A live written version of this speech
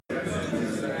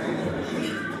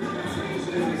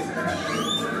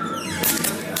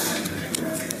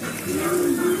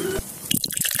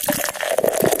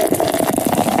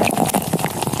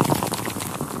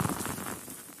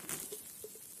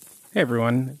Hey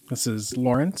everyone, this is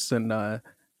Lawrence, and I'm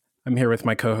here with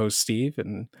my co-host Steve,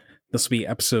 and this will be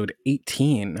episode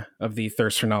 18 of the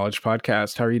Thirst for Knowledge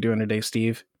podcast. How are you doing today,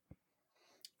 Steve?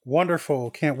 Wonderful.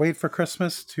 Can't wait for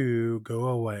Christmas to go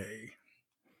away.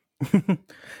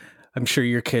 I'm sure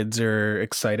your kids are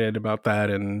excited about that,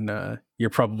 and you're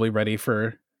probably ready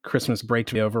for Christmas break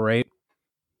to be over, right?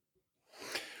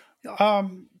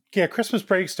 Yeah, Christmas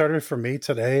break started for me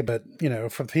today, but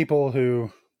for people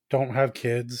who don't have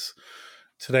kids,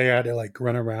 today I had to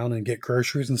run around and get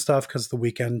groceries and stuff because the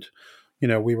weekend,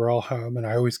 we were all home, and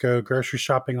I always go grocery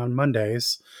shopping on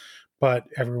Mondays. But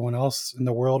everyone else in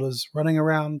the world is running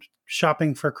around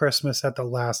shopping for Christmas at the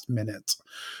last minute.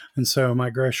 And so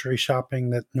my grocery shopping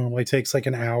that normally takes like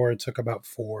an hour took about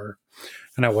 4,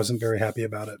 and I wasn't very happy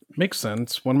about it. Makes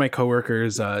sense. One of my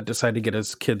coworkers decided to get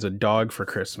his kids a dog for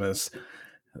Christmas,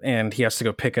 and he has to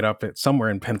go pick it up at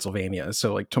somewhere in Pennsylvania.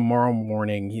 So like tomorrow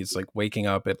morning, he's like waking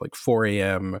up at like 4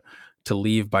 a.m. to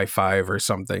leave by 5 or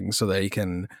something so that he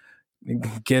can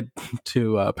get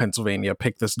to Pennsylvania,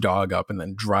 pick this dog up, and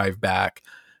then drive back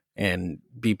and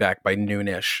be back by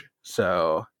noonish.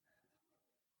 So,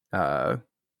 that's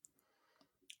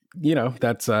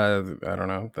I don't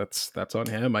know. That's on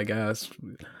him, I guess.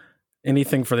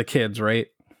 Anything for the kids, right?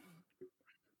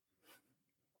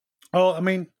 Oh, I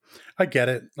mean, I get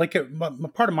it.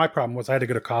 Part of my problem was I had to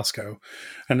go to Costco,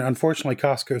 and unfortunately,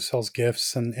 Costco sells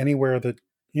gifts, and anywhere that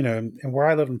and where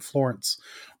I live in Florence,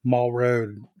 Mall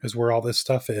Road is where all this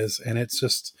stuff is, and it's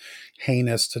just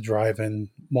heinous to drive in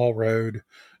Mall Road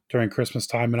during Christmas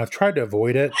time. And I've tried to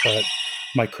avoid it, but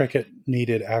my Cricket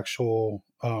needed actual,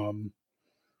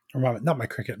 not my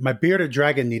Cricket, my bearded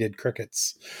dragon needed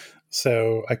crickets,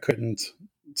 so I couldn't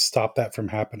stop that from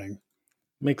happening.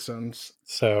 Makes sense.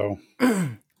 So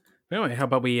anyway, how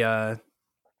about we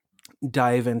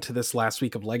dive into this last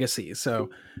week of Legacy? So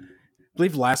I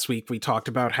believe last week we talked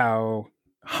about how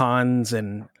Hans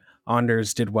and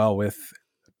Anders did well with,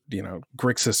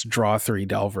 Grixis Draw 3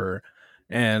 Delver.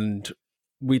 And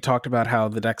we talked about how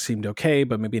the deck seemed okay,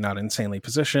 but maybe not insanely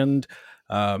positioned.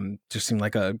 Just seemed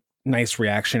like a nice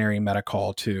reactionary meta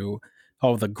call to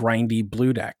all the grindy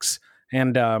blue decks.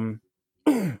 And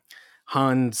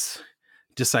Hans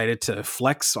decided to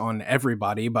flex on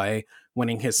everybody by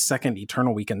winning his second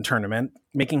Eternal Weekend tournament,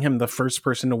 making him the first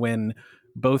person to win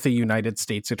both a United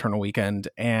States Eternal Weekend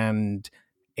and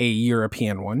a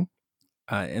European one.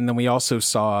 And then we also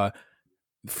saw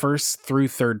first through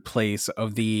third place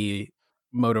of the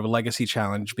Moto Legacy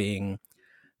Challenge being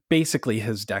basically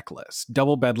his deck list.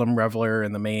 Double Bedlam Reveler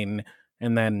in the main,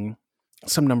 and then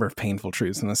some number of Painful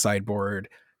Truths in the sideboard,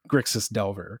 Grixis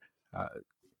Delver.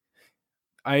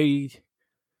 I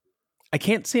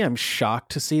can't say I'm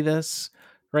shocked to see this,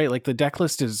 right? Like the deck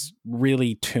list is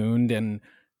really tuned, and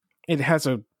it has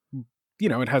a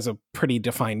pretty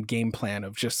defined game plan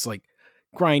of just like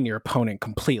grind your opponent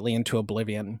completely into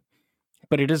oblivion.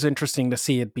 But it is interesting to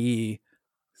see it be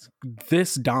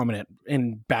this dominant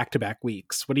in back-to-back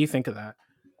weeks. What do you think of that?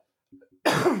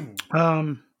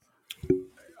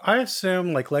 I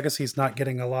assume Legacy's not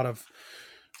getting a lot of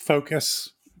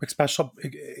focus,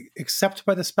 except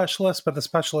by the specialists, but the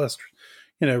specialists,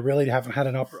 really haven't had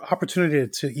an opportunity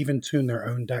to even tune their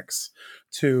own decks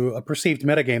to a perceived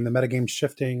metagame. The metagame's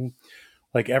shifting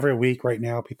every week right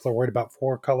now. People are worried about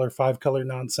 4-color, 5-color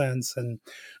nonsense, and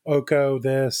Oko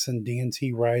this and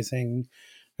DNT Rising.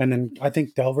 And then I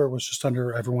think Delver was just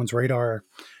under everyone's radar.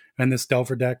 And this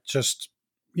Delver deck just,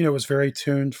 was very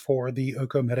tuned for the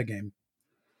Oko metagame.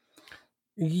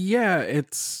 Yeah,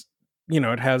 it's,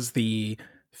 it has the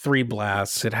 3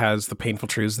 blasts, it has the Painful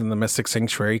Truths and the Mystic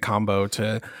Sanctuary combo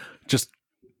to just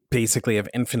basically have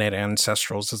infinite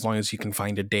ancestrals as long as you can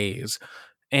find a daze.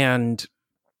 And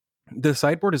the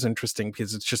sideboard is interesting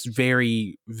because it's just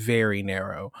very, very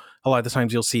narrow. A lot of the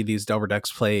times you'll see these Delver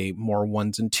decks play more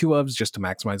 1s and 2-ofs just to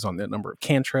maximize on the number of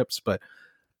cantrips, but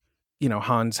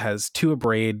Hans has 2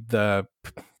 Abrade, the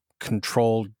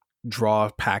control draw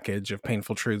package of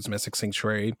Painful Truths, Mystic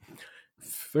Sanctuary,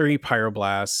 3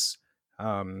 Pyroblasts,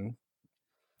 and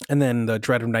then the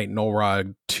Dread of Night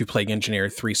Nullrod, 2 Plague Engineer,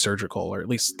 3 Surgical, or at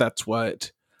least that's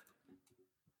what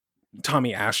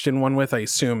Tommy Ashton won with. I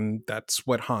assume that's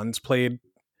what Hans played.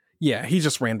 Yeah, he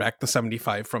just ran back the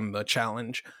 75 from the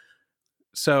challenge.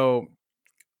 So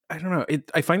I don't know.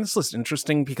 I find this list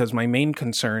interesting because my main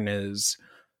concern is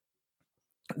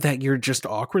that you're just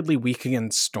awkwardly weak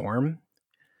against Storm,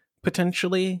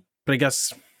 potentially. But I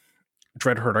guess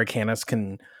Dreadhorde Arcanist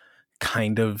can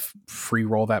kind of free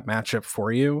roll that matchup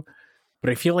for you. But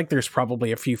I feel like there's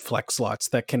probably a few flex slots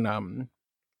that can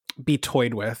be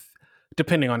toyed with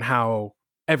depending on how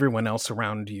everyone else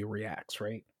around you reacts,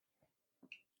 right?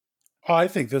 I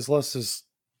think this list is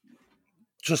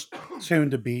just soon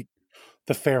to beat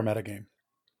the fair metagame.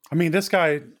 I mean, this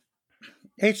guy,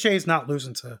 HJ is not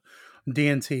losing to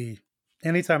DNT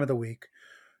any time of the week.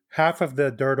 Half of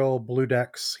the Dirtle blue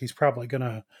decks, he's probably going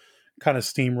to kind of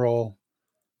steamroll.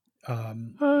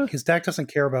 His deck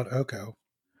doesn't care about Oko.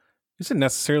 Isn't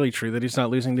necessarily true that he's not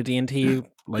losing to DNT.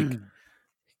 Like,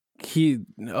 he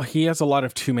has a lot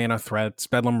of 2-mana threats.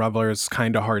 Bedlam Reveler is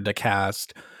kind of hard to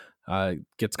cast.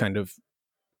 Gets kind of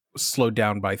slowed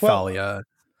down by Thalia.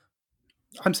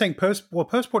 I'm saying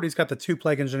post-port, he's got the 2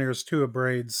 Plague Engineers, 2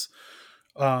 Abrades,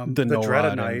 the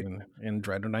Dread Knight and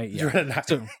Dread Knight. Yeah, Dread Knight.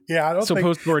 So, yeah. I don't think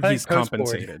post-board he's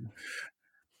compensated.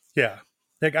 Yeah,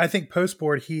 like I think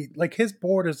post-board his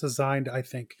board is designed. I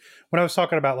think when I was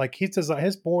talking about like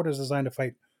his board is designed to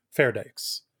fight fair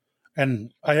decks,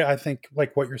 and I think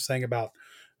like what you're saying about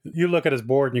you look at his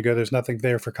board and you go, there's nothing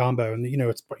there for combo, and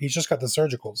he's just got the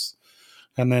surgicals,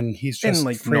 and then he's just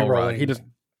like free rolling. He just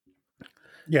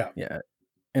yeah.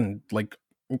 And like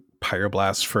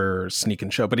Pyroblast for sneak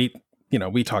and show. But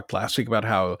we talked last week about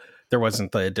how there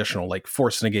wasn't the additional like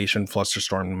force negation,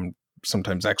 Flusterstorm,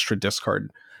 sometimes extra discard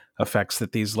effects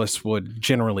that these lists would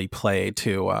generally play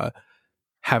to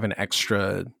have an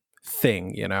extra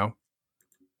thing,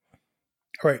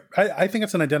 Right. I think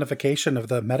it's an identification of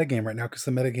the metagame right now because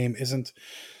the metagame isn't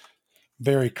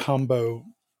very combo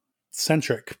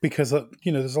centric because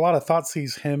there's a lot of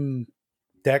Thoughtseize him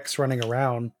decks running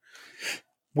around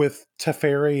with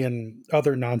Teferi and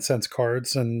other nonsense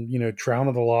cards and, Drown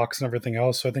of the Locks and everything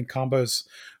else. So I think combo's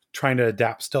trying to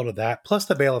adapt still to that. Plus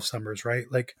the Veil of Summers, right?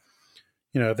 Like,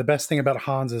 the best thing about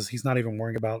Hans is he's not even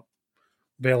worrying about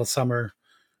Veil of Summer.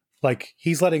 Like,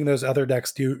 he's letting those other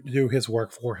decks do his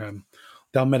work for him.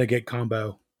 They'll mitigate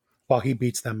combo while he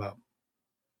beats them up.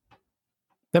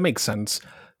 That makes sense.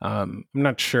 I'm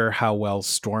not sure how well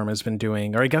Storm has been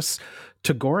doing. Or I guess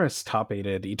Tagoras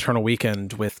top-8'd Eternal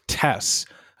Weekend with Tess,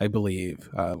 I believe.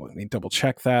 Let me double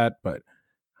check that, but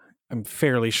I'm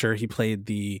fairly sure he played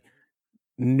the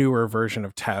newer version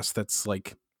of Tess that's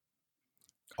like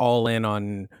all in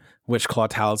on Witchclaw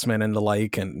Talisman and the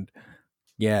like, and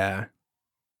yeah.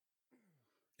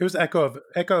 It was Echo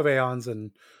of Aeons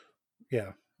and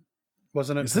yeah.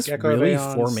 Wasn't it? Is this Echo really of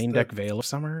Aeons, for main deck Veil of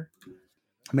Summer?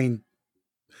 I mean,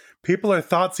 people are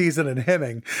Thoughtseize and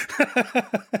hemming.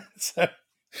 So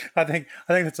I think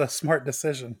that's a smart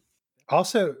decision.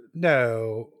 Also,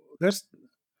 no,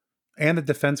 and the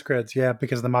defense grids, yeah,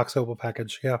 because of the Mox Opal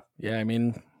package, yeah. Yeah, I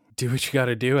mean, do what you got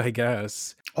to do, I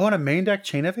guess. Oh, and a main deck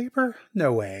Chain of Vapor?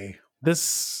 No way.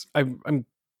 I'm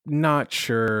not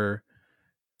sure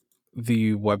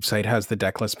the website has the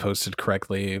deck list posted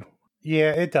correctly.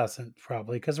 Yeah, it doesn't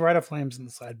probably because Rite of Flame's in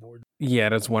the sideboard. Yeah,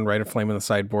 it has one Rite of Flame in the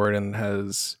sideboard and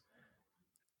has.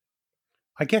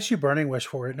 I guess you Burning Wish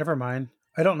for it. Never mind.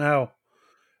 I don't know.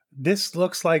 This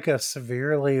looks like a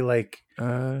severely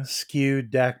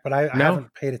skewed deck, but I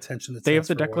haven't paid attention to. They have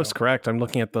the deck list correct. I'm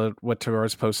looking at what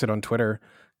Tagoras posted on Twitter: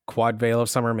 Quad Veil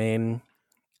of Summer main,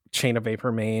 Chain of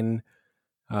Vapor main.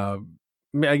 I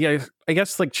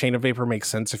guess like Chain of Vapor makes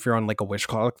sense if you're on like a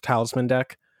Wishclaw Talisman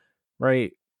deck,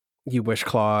 right? You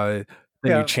Wishclaw,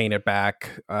 then you chain it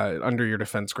back under your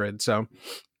defense grid. So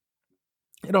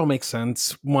it all makes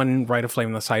sense. One Rite of Flame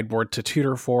in the sideboard to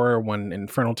tutor for, one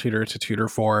Infernal Tutor to tutor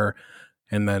for,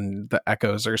 and then the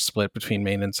echoes are split between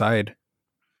main and side.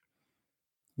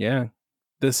 Yeah.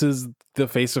 This is the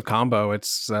face of combo.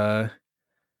 It's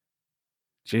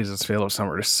Jesus, Veil of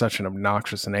Summer is such an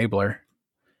obnoxious enabler.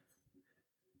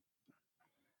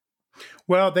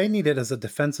 Well, they need it as a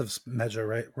defensive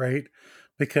measure, right?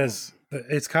 Because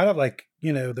it's kind of like,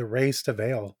 the race to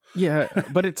Veil. Yeah,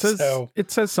 but it says it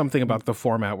says something about the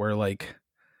format where like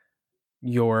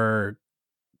your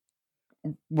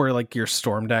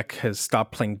Storm deck has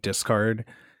stopped playing discard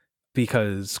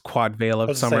because Quad Veil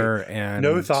of Summer and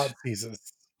no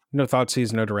Thoughtseizes. No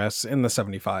Thoughtseize, no Duress in the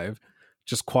 75.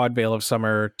 Just Quad Veil of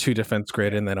Summer, 2 defense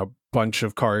grid, and then a bunch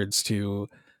of cards to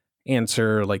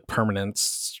answer like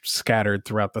permanents scattered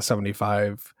throughout the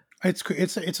 75.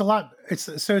 It's a lot.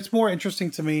 It's more interesting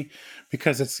to me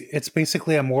because it's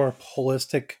basically a more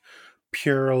holistic,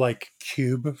 pure like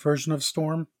cube version of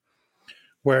Storm,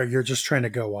 where you're just trying to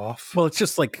go off. Well, it's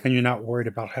just like, and you're not worried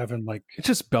about having like it's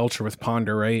just Belcher with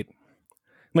Ponder, right?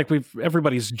 Like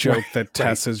everybody's joked that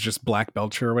Tess is just Black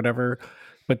Belcher or whatever,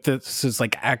 but this is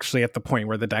like actually at the point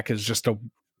where the deck is just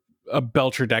a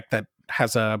Belcher deck that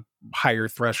has a higher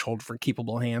threshold for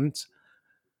keepable hands.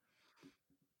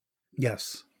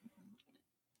 Yes.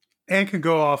 And can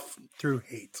go off through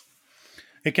hate.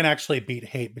 It can actually beat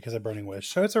hate because of Burning Wish.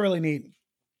 So it's a really neat.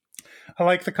 I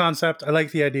like the concept. I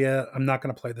like the idea. I'm not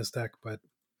going to play this deck, but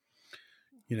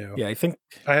Yeah, I think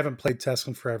I haven't played Test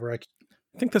in forever.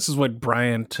 this is what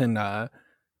Bryant and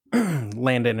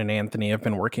Landon and Anthony have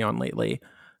been working on lately.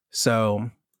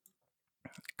 So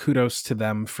kudos to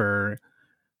them for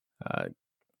uh,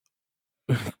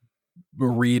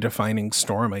 redefining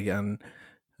Storm again.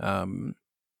 I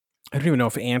don't even know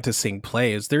if Ant is seeing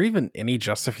play. Is there even any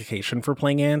justification for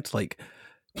playing Ant? Like,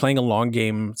 playing a long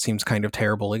game seems kind of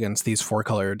terrible against these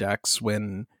 4-color decks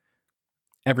when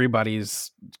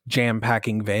everybody's jam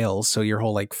packing Veils, so your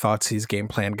whole like Thoughtseize game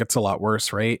plan gets a lot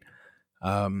worse, right?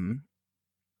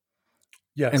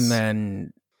 Yes. And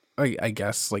then I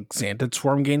guess like Xantid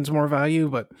Swarm gains more value,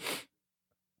 but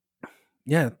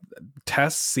yeah,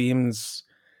 Test seems,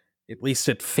 at least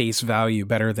at face value,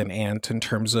 better than Ant in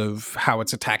terms of how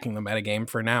it's attacking the metagame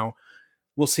for now.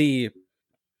 We'll see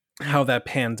how that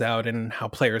pans out and how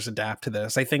players adapt to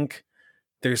this. I think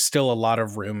there's still a lot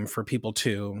of room for people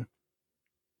to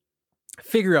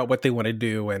figure out what they want to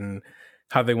do and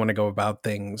how they want to go about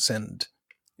things. And,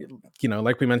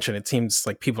 like we mentioned, it seems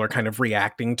like people are kind of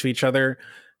reacting to each other.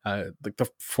 Like the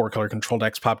 4-color control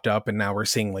decks popped up, and now we're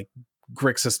seeing like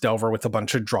Grixis Delver with a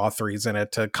bunch of draw 3s in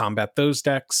it to combat those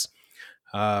decks.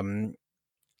 And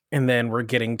then we're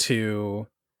getting to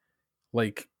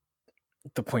like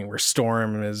the point where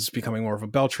Storm is becoming more of a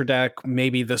Belcher deck.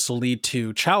 Maybe this will lead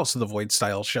to Chalice of the Void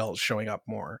style shells showing up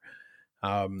more.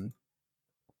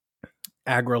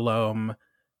 Agrolome,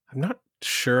 I'm not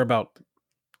sure about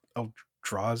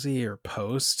Eldrazi or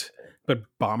Post, but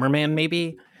Bomberman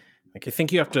maybe. Like, I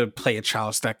think you have to play a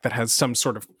Chalice deck that has some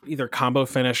sort of either combo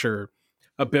finish or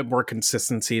a bit more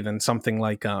consistency than something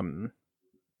like I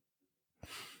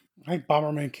think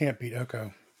Bomberman can't beat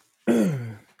Oko.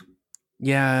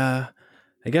 Yeah,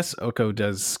 I guess Oko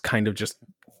does kind of just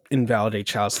invalidate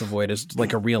Chalice of the Void as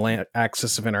like a real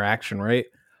axis of interaction, right?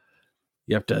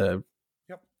 You have to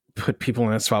put people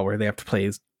in a spot where they have to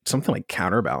play something like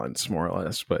Counterbalance, more or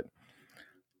less, but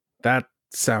that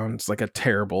sounds like a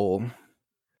terrible.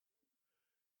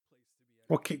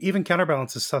 Well, even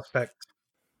Counterbalance is suspect.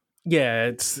 Yeah,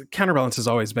 it's Counterbalance has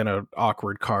always been an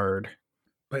awkward card.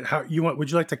 But how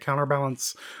would you like to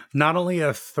counterbalance not only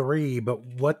a 3, but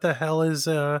what the hell is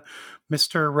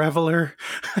Mr. Reveler?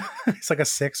 It's like a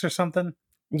 6 or something.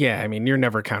 Yeah, I mean, you're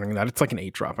never counting that. It's like an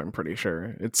 8-drop, I'm pretty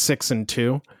sure. It's 6 and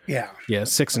 2. Yeah. Yeah,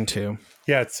 6 and 2.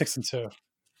 Yeah, it's 6 and 2.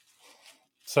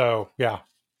 So, yeah.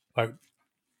 I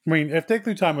mean, if Dig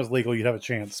Through Time was legal, you'd have a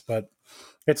chance, but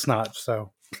it's not.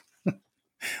 So,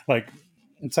 like,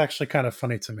 it's actually kind of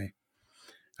funny to me.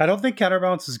 I don't think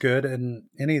Counterbalance is good in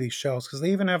any of these shells because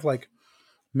they even have like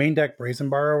main deck Brazen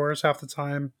Borrowers half the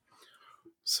time.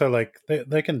 So like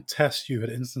they can test you at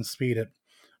instant speed at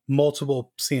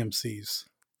multiple CMCs.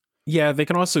 Yeah, they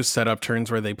can also set up turns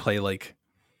where they play like,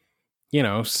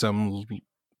 some,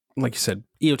 like you said,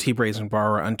 EOT Brazen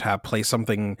Borrower, untap, play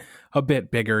something a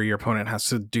bit bigger. Your opponent has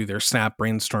to do their snap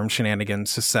brainstorm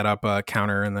shenanigans to set up a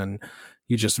counter, and then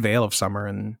you just Veil of Summer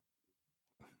and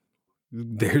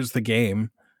there's the game.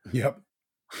 Yep.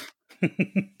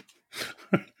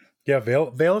 Yeah,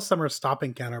 Veil of Summer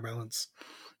stopping Counterbalance.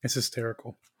 It's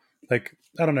hysterical. Like,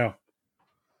 I don't know.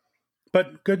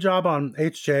 But good job on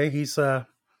HJ. He's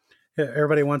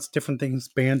everybody wants different things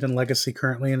banned in Legacy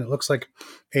currently, and it looks like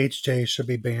HJ should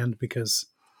be banned because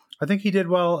I think he did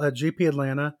well at GP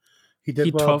Atlanta. He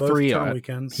did well both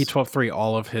weekends. He 12-3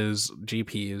 all of his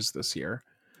GPs this year.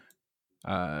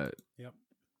 Yep.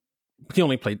 He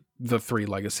only played the 3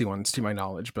 Legacy ones to my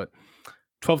knowledge, but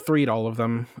 12-3'd all of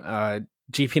them.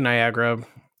 GP Niagara,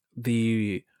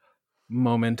 the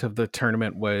moment of the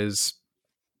tournament was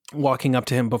walking up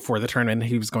to him before the tournament.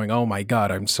 He was going, "Oh my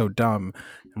God, I'm so dumb."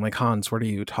 I'm like, "Hans, what are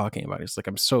you talking about?" He's like,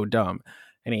 "I'm so dumb."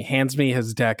 And he hands me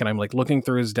his deck, and I'm like looking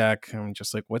through his deck. And I'm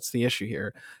just like, "What's the issue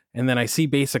here?" And then I see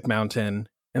Basic Mountain,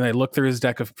 and I look through his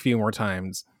deck a few more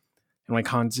times. I'm like,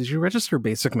 "Hans, did you register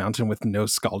Basic Mountain with no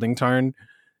Scalding Tarn?" And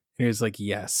he was like,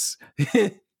 "Yes."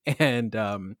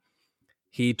 And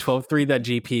he 12-3 that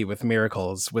GP with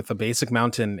Miracles with a Basic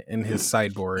Mountain in his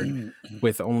sideboard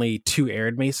with only 2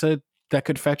 Arid Mesa that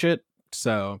could fetch it.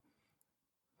 So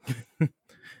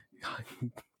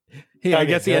yeah, I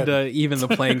guess he had to even the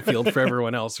playing field for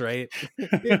everyone else, right?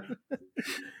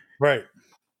 Right.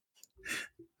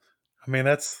 I mean,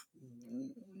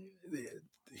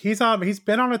 he's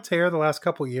been on a tear the last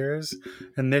couple years,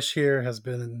 and this year has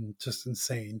been just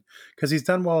insane because he's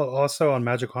done well also on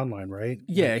Magic Online, right?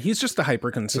 Yeah, he's just a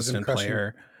hyper consistent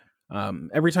player.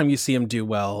 Every time you see him do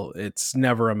well, it's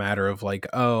never a matter of like,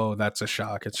 oh, that's a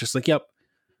shock. It's just like, yep,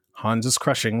 Hans is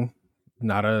crushing.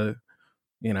 Not a,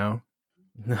 you know,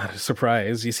 not a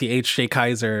surprise. You see HJ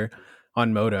Kaiser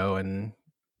on Moto and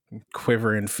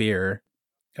quiver in fear.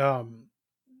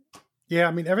 Yeah,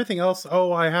 I mean everything else.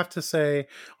 Oh, I have to say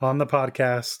on the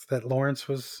podcast that Lawrence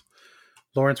was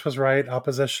right.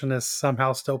 Opposition is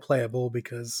somehow still playable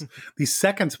because the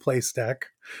second place deck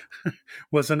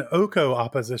was an Oko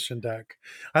opposition deck.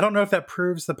 I don't know if that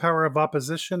proves the power of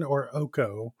opposition or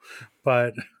Oko,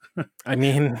 but I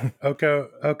mean,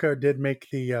 Oko did make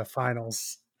the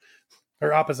finals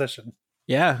or opposition.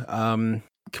 Yeah. Can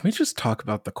we just talk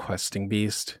about the questing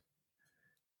beast?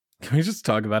 Can we just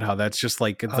talk about how that's just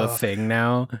like the thing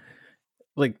now?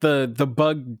 Like the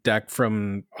bug deck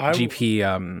from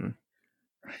GP,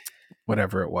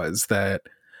 whatever it was that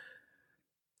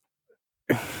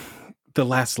the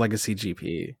last Legacy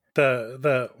GP.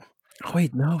 The oh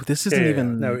wait, no, this isn't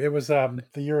even. No, it was the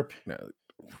Europe. No,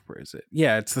 where is it?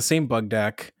 Yeah, it's the same bug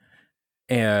deck,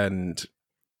 and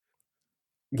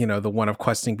the one of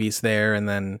questing beast there, and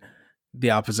then the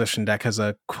opposition deck has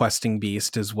a questing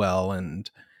beast as well,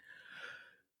 and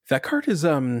that card is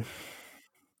I mean,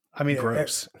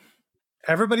 gross.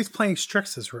 Everybody's playing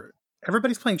Strixes.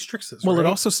 Everybody's playing Strixes. Well, right? It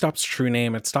also stops True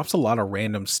Name. It stops a lot of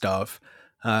random stuff.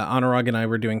 Anurag and I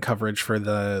were doing coverage for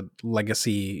the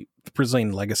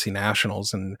Brazilian Legacy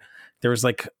Nationals, and there was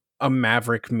like a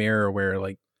Maverick mirror where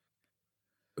like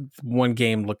one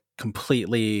game looked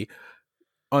completely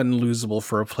unlosable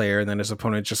for a player, and then his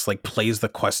opponent just like plays the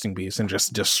questing beast and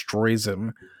just destroys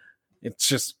him. It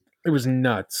was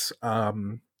nuts.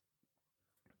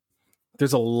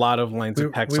 There's a lot of lines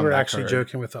of text. We were actually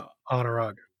joking with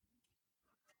Anurag.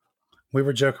 We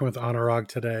were joking with Anurag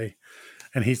today,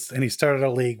 and he started a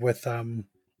league with Green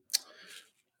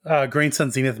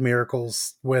Sun Zenith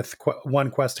Miracles with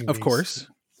one questing beast. Of course.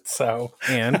 So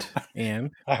and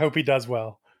I hope he does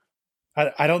well.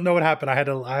 I don't know what happened.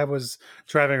 I was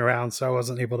driving around, so I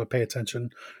wasn't able to pay attention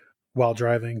while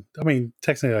driving. I mean,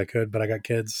 technically I could, but I got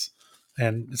kids,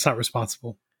 and it's not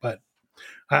responsible. But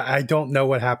I don't know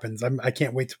what happens. I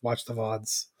can't wait to watch the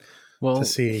VODs. Well, to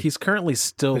see he's currently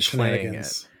still playing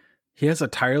it. He has a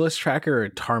Tireless Tracker, a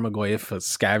Tarmogoyf, a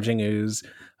Scavenging Ooze,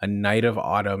 a Knight of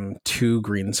Autumn, 2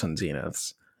 Green Sun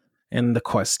Zeniths, and the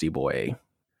Questy Boy.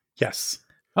 Yes.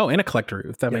 Oh, and a Collector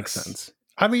Oof. That makes sense.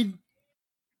 I mean,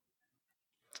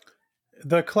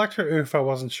 the Collector Oof I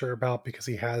wasn't sure about because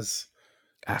he has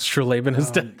Astrolabe in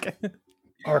his deck.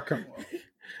 Arkham.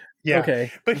 Yeah.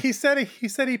 Okay. But he said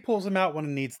he pulls him out when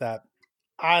he needs that.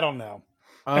 I don't know.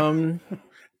 I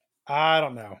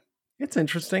don't know. It's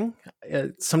interesting.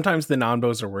 Sometimes the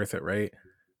non-bows are worth it, right?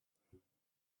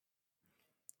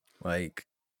 Like,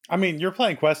 I mean, you're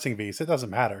playing Questing Beast. It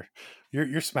doesn't matter.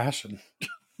 You're smashing.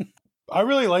 I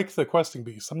really like the Questing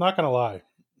Beast. I'm not gonna lie.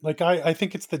 Like, I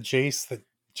think it's the Jace that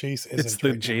Jace isn't. It's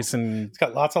the Jason. It's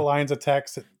got lots of lines of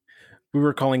text. We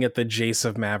were calling it the Jace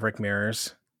of Maverick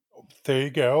Mirrors. There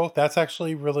you go. That's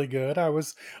actually really good. I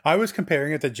was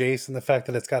comparing it to Jace and the fact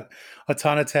that it's got a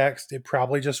ton of text. It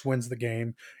probably just wins the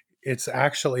game. It's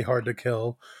actually hard to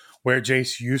kill, where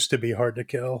Jace used to be hard to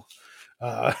kill.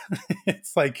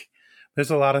 It's like there's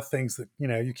a lot of things that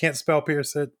you can't spell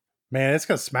pierce it. Man, it's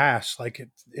gonna smash. Like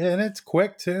and it's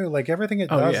quick too. Like everything it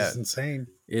does is insane.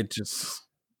 He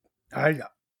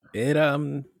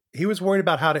was worried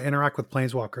about how to interact with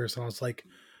planeswalkers, and I was like,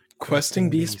 Questing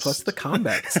Beast plus the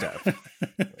combat stuff.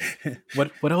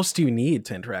 What else do you need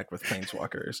to interact with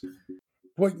planeswalkers?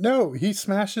 Well, no, he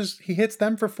smashes. He hits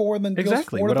them for 4, and then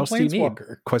exactly. Deals 4 what to else do you need?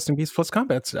 Questing Beast plus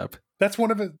combat stuff. That's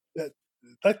one of it.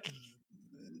 Like,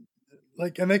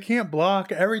 and they can't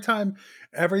block every time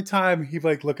he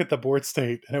like look at the board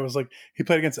state, and it was like he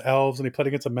played against elves and he played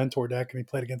against a mentor deck and he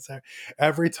played against that.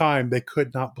 Every time they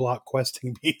could not block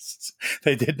Questing Beasts.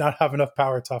 They did not have enough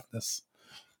power toughness,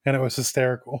 and it was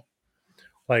hysterical.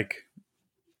 Like,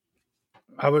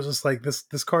 I was just like,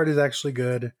 this card is actually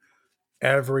good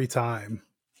every time.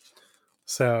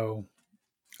 So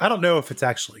I don't know if it's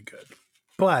actually good,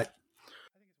 but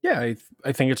yeah,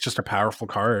 I think it's just a powerful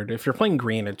card. If you're playing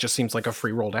green, it just seems like a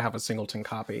free roll to have a singleton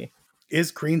copy.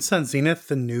 Is Green Sun Zenith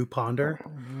the new Ponder?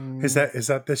 Is that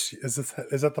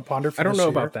the Ponder? I don't know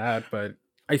about that, but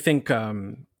I think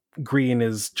green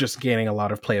is just gaining a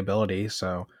lot of playability.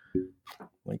 So,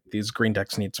 like, these green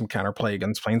decks need some counterplay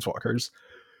against planeswalkers.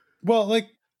 Well, like,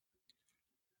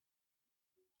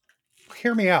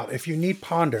 hear me out. If you need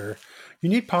Ponder,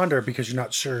 because you're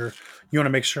not sure. You want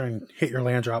to make sure and hit your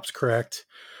land drops correct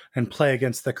and play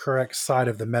against the correct side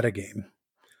of the metagame.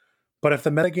 But if the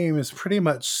metagame is pretty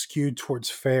much skewed towards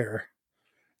fair,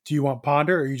 Do you want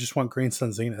Ponder or you just want Green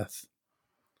Sun Zenith?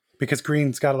 Because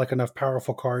Green's got like enough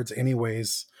powerful cards,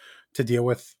 anyways, to deal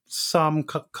with some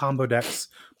combo decks,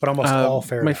 but almost all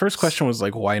fair My decks. first question was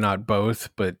like, why not both?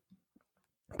 But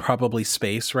probably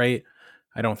space, right?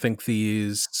 I don't think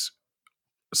these.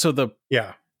 So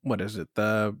what is it?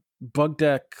 The bug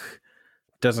deck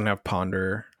doesn't have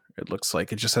Ponder. It looks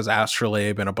like it just has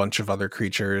Astrolabe and a bunch of other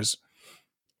creatures.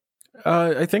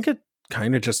 I think it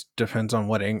kind of just depends on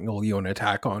what angle you want to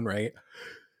attack on, right?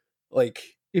 Like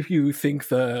if you think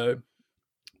the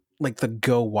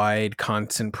go wide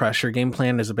constant pressure game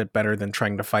plan is a bit better than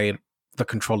trying to fight the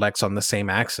control decks on the same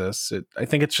axis. I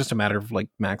think it's just a matter of like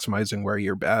maximizing where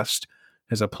you're best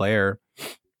as a player.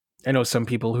 I know some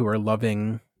people who are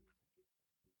loving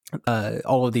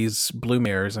all of these blue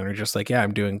mirrors and are just like, yeah,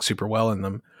 I'm doing super well in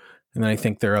them. And then I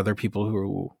think there are other people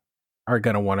who are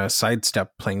going to want to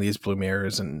sidestep playing these blue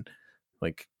mirrors and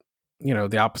like,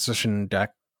 the opposition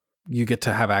deck, you get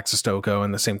to have access to Oko,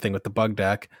 and the same thing with the bug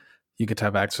deck. You get to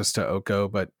have access to Oko,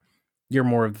 but you're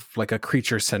more of like a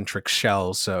creature centric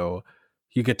shell. So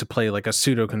you get to play like a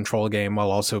pseudo control game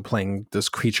while also playing this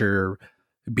creature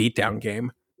beatdown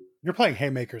game. You're playing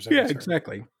haymakers. Yeah,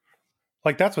 exactly.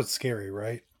 Like that's what's scary,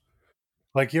 right?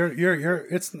 Like you're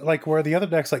it's like where the other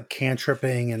decks like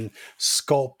cantripping and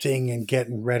sculpting and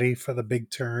getting ready for the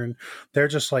big turn. They're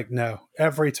just like, no,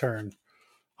 every turn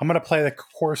I'm gonna play the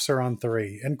Courser on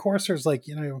 3. And Courser's like,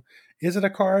 is it a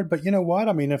card? But you know what?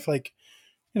 I mean, if like,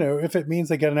 if it means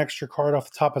they get an extra card off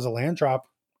the top as a land drop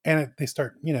and they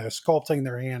start, sculpting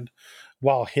their hand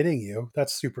while hitting you,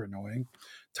 that's super annoying.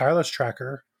 Tireless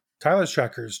Tracker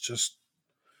is just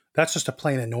that's just a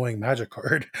plain annoying magic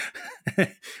card.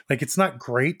 Like it's not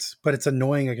great, but it's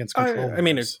annoying against control. I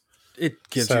mean, it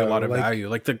gives you a lot of value.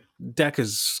 Like the deck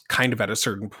is kind of at a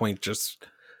certain point just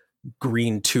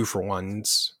green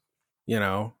 2-for-1s,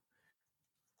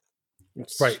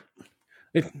 right.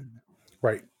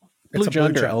 Right. Blue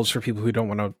Jund or Elves for people who don't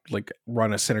want to like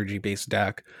run a synergy based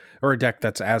deck or a deck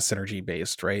that's as synergy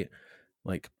based, right?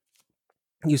 Like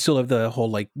you still have the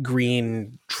whole like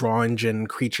green draw engine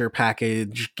creature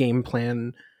package game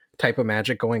plan type of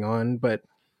magic going on, but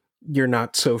you're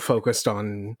not so focused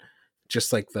on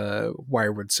just like the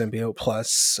Wirewood Symbiote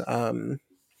plus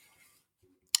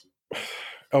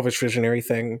Elvish Visionary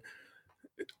thing,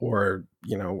 or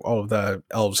all of the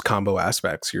elves combo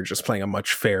aspects. You're just playing a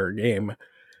much fairer game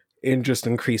in just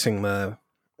increasing the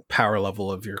power level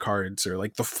of your cards, or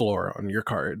like the floor on your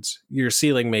cards. Your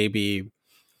ceiling may be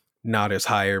not as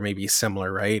high or maybe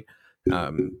similar, right?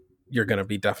 You're going to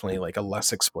be definitely like a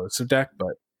less explosive deck,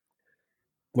 but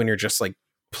when you're just like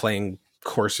playing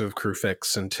Coercive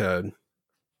Kruphix into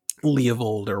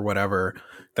Leovold or whatever,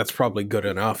 that's probably good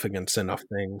enough against enough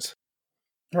things.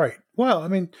 Right. Well, I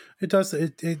mean, it does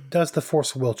the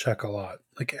force of will check a lot.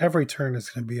 Like every turn is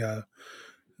going to be a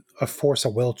force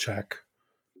of will check,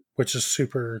 which is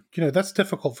super, that's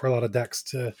difficult for a lot of decks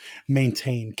to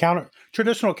maintain.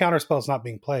 Traditional counter spells not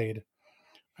being played.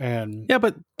 And yeah,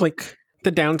 but like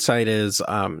the downside is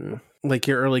like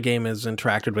your early game is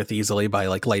interacted with easily by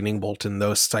like Lightning Bolt and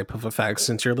those type of effects.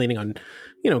 Since you're leaning on,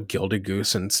 Gilded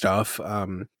Goose and stuff,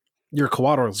 your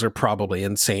collaterals are probably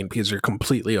insane because you're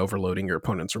completely overloading your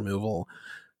opponent's removal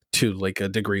to like a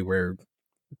degree where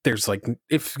there's like,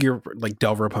 if your like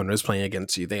Delver opponent is playing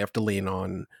against you, they have to lean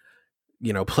on,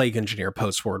 Plague Engineer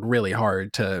post-board really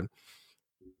hard to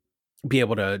be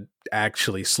able to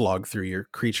actually slog through your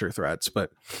creature threats.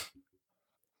 But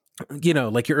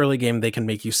like your early game, they can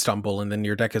make you stumble, and then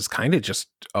your deck is kind of just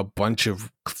a bunch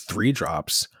of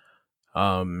 3-drops.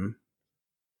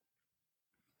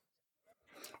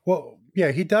 Well,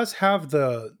 yeah, he does have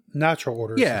the natural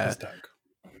orders in his deck.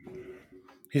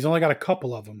 He's only got a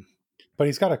couple of them, but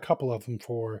he's got a couple of them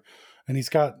and he's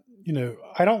got,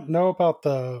 I don't know about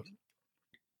the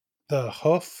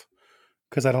hoof,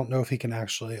 because I don't know if he can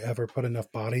actually ever put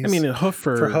enough bodies. I mean, a hoof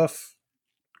for hoof,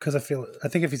 because I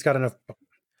think if he's got enough.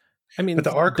 I mean, but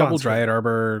the Archon's Double Dryad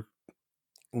Arbor,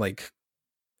 like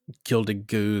Gilded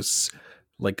Goose,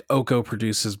 like Oko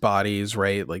produces bodies,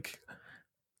 right? Like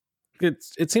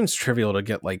it seems trivial to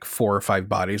get like 4 or 5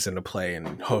 bodies into play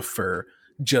and hoof for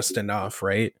just enough,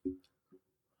 right?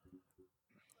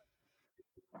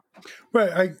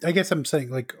 Right. I guess I'm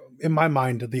saying, like, in my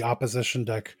mind, the opposition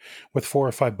deck with 4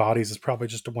 or 5 bodies is probably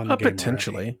just to win the game.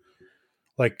 Potentially.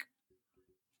 Already. Like,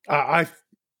 I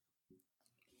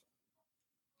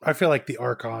feel like the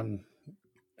Archon,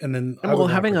 and then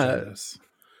having a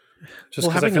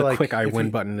quick I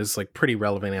win button is like pretty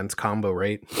relevant against combo,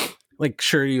 right? Like,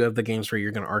 sure, you have the games where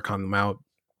you're going to Archon them out,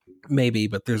 maybe,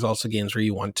 but there's also games where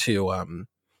you want to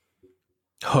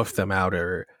hoof them out,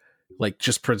 or like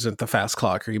just present the fast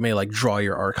clock, or you may like draw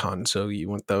your Archon. So you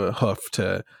want the hoof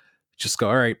to just go,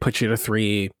 all right, put you to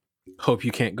 3, hope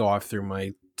you can't go off through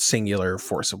my singular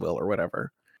force of will or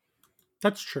whatever.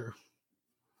 That's true.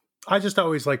 I just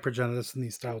always like Progenitus in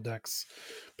these style decks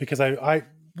because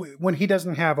when he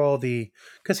doesn't have all the,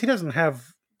 because he doesn't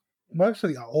have, most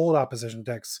of the old opposition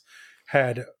decks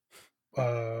had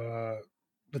the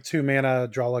 2 mana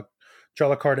draw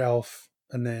a card elf,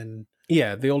 and then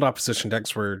yeah, the old opposition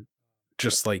decks were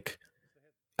just like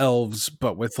elves,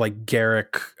 but with like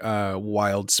Garruk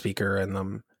Wild Speaker in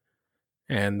them,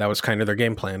 and that was kind of their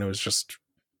game plan. It was just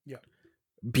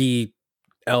be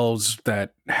elves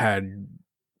that had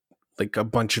like a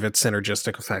bunch of its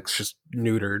synergistic effects just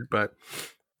neutered. But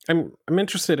I'm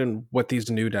interested in what these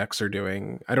new decks are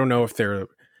doing. I don't know if they're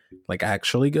like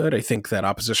actually good. I think that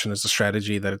opposition is a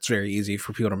strategy that it's very easy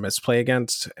for people to misplay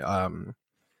against.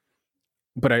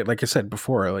 But like I said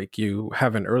before, like you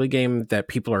have an early game that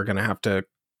people are going to have to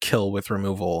kill with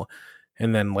removal,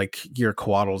 and then like your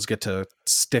coatls get to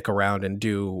stick around and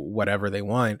do whatever they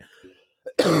want.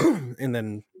 And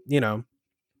then,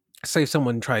 say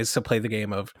someone tries to play the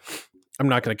game of, I'm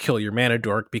not going to kill your mana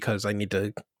dork because I need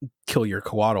to kill your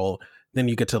coatl, then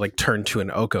you get to like turn to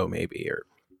an Oko maybe, or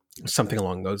something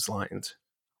along those lines.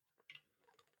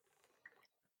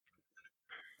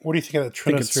 What do you think of the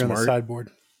Trinisphere on the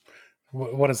sideboard?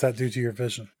 What does that do to your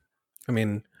vision? I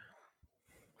mean,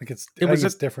 like it's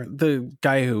different. The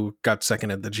guy who got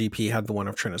second at the GP had the one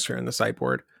of Trinisphere in the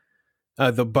sideboard.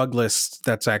 The bug list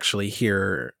that's actually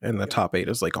here in the top 8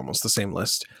 is like almost the same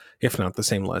list, if not the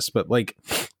same list. But like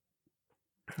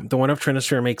the one of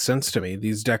Trinisphere makes sense to me.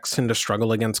 These decks tend to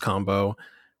struggle against combo.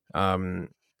 You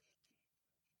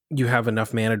have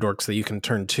enough mana dorks that you can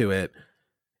turn to it.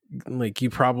 Like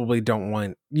you probably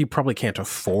can't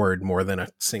afford more than a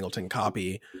singleton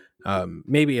copy.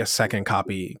 Maybe a second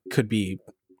copy could be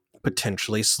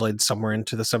potentially slid somewhere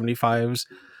into the 75s.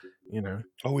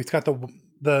 Oh, he's got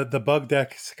the bug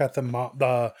deck. It's got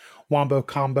the Wombo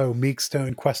combo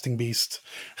Meekstone Questing Beast.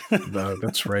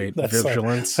 That's right.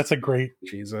 Vigilance. That's a great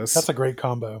Jesus. That's a great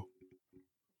combo.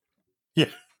 Yeah.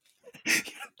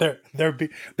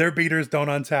 Their beaters don't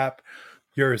untap.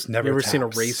 Yours never. You ever taps. seen a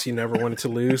race you never wanted to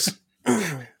lose?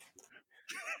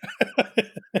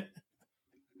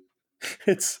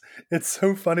 It's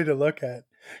so funny to look at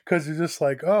because you're just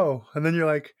like, oh, and then you're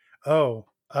like, oh,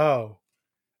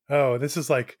 this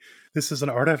is an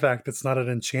artifact that's not an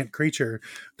enchant creature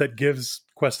that gives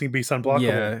Questing Beast unblockable.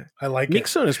 Yeah, I like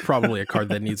Meekstone is probably a card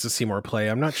that needs to see more play.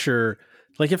 I'm not sure.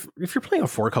 Like if you're playing a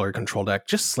 4-color control deck,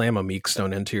 just slam a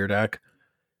Meekstone into your deck.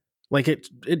 Like it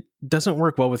doesn't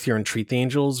work well with your Entreat the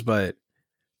Angels, but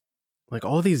like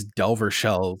all these Delver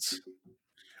shells.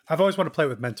 I've always wanted to play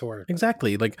with Mentor.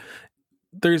 Exactly. Like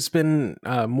there's been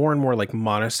more and more like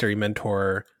Monastery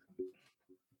Mentor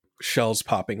shells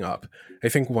popping up. I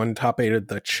think one top 8'd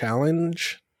the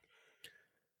challenge.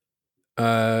 Yep.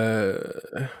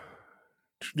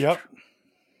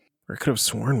 Or I could have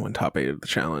sworn one top 8'd the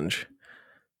challenge.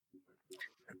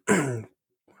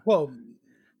 Well,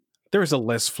 there was a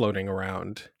list floating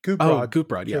around.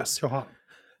 Gootbrod, yes.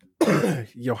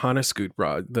 Johannes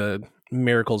Gootbrod, the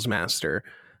Miracles Master.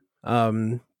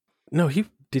 No, he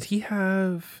didn't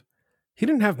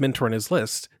have Mentor in his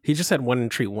list. He just had one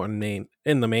Entreat, one main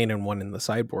in the main, and one in the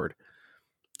sideboard.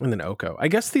 And then Oko. I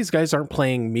guess these guys aren't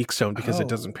playing Meekstone because it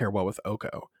doesn't pair well with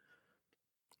Oko.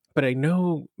 But I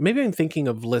know, maybe I'm thinking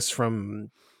of lists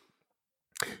from...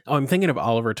 I'm thinking of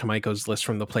Oliver Tomiko's list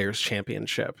from the Players'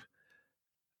 Championship.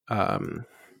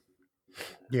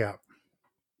 Yeah.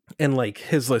 And like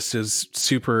his list is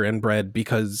super inbred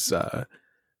because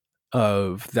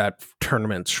of that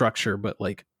tournament structure. But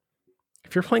like,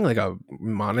 if you're playing like a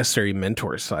Monastery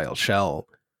Mentor style shell,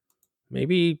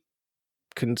 maybe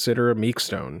consider a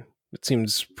Meekstone. It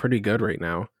seems pretty good right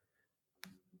now.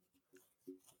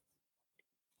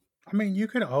 I mean, you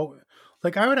could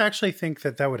I would actually think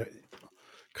that would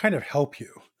kind of help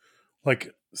you.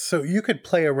 Like, so you could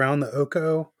play around the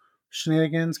Oko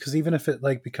shenanigans, because even if it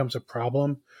like becomes a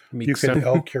problem, Meekstone. You could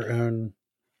elk your own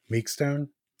Meekstone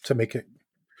to make it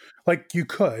like you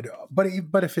could. But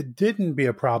if it didn't be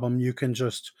a problem, you can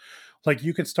just like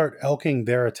you could start elking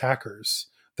their attackers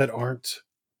that aren't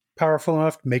powerful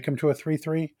enough, make them to a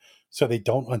 3/3 so they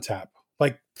don't untap.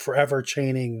 Like forever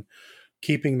chaining,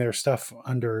 keeping their stuff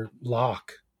under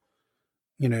lock.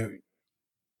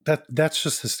 That's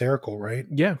just hysterical, right?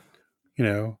 Yeah.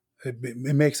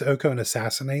 It makes Oko an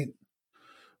assassinate,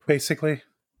 basically.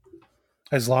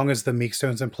 As long as the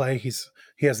Meekstone's in play, he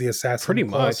has the assassin. Pretty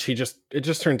clause. much. It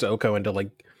just turns Oko into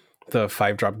like the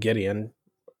 5-drop Gideon.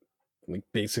 Like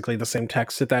basically the same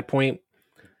text at that point.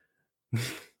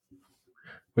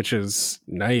 which is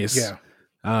nice. Yeah.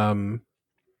 Yeah.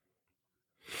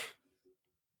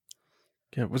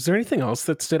 Was there anything else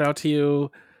that stood out to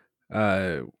you?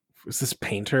 Was this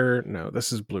Painter? No,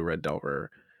 this is Blue Red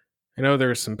Delver. I know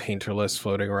there's some Painter lists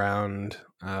floating around.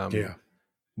 Yeah.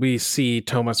 We see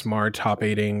Thomas Marr top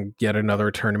eighting yet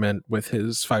another tournament with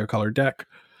his 5-color deck.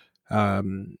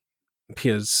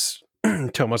 Because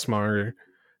Thomas Marr,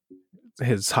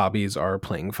 his hobbies are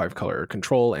playing 5-color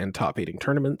control and top eighting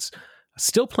tournaments.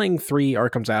 Still playing 3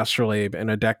 Arkham's Astrolabe in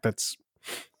a deck that's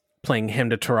playing Hymn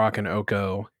to Turok and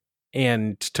Oko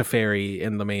and Teferi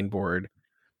in the main board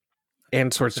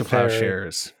and Swords to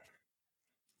Plowshares.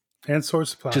 And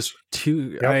Swords to Plowshares. Just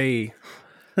two. Yep.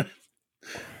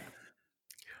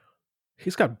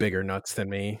 He's got bigger nuts than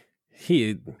me.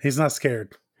 He's not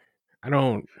scared. I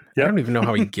don't even know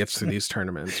how he gets to these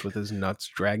tournaments with his nuts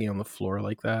dragging on the floor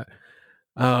like that.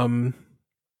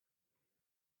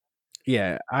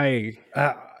 Yeah,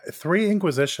 3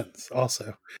 Inquisitions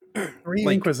also. 3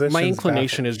 Inquisitions. My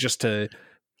inclination is just to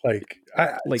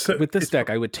with this deck,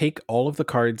 I would take all of the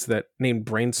cards that named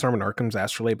Brainstorm and Arkham's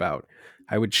Astrolabe out.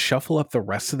 I would shuffle up the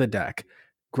rest of the deck,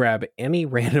 grab any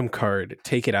random card,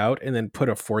 take it out, and then put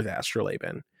a 4th Astrolabe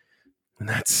in. And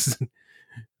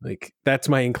that's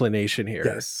my inclination here.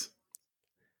 Yes.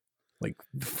 Like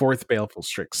the 4th Baleful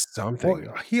Strix, something.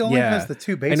 Well, he only has the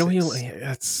 2 basics. I know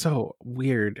that's so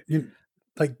weird.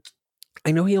 I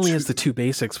know he only has the 2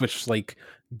 basics, which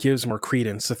gives more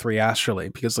credence to 3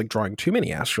 Astrolabe, because drawing too many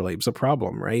Astrolabes a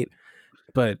problem, right?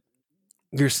 But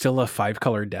you're still a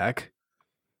 5-color deck,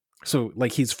 so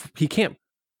he can't.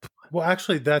 Well,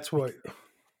 actually, that's what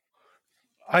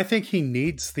I think he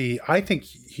needs. I think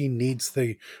he needs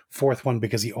the 4th one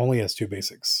because he only has 2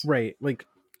 basics, right?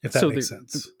 If that makes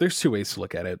sense. There's 2 ways to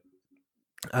look at it.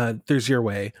 There's your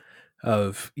way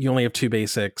of you only have 2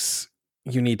 basics.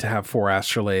 You need to have 4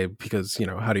 Astrolabe because,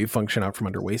 how do you function out from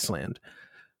under Wasteland?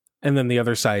 And then the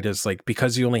other side is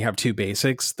because you only have 2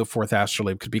 basics, the 4th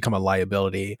Astrolabe could become a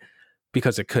liability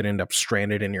because it could end up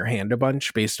stranded in your hand a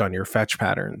bunch based on your fetch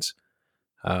patterns.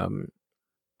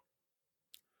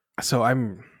 So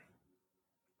I'm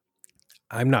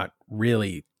not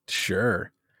really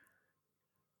sure.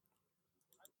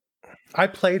 I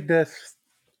played this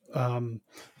the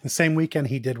same weekend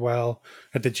he did well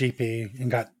at the GP and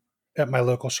got at my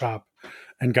local shop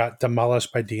and got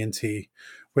demolished by D&T,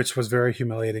 which was very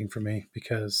humiliating for me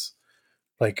because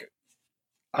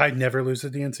I never lose to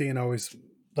D&T and always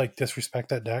disrespect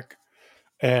that deck.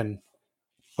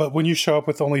 But when you show up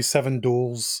with only 7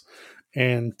 duels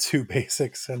and 2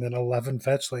 basics and then 11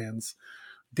 fetch lands,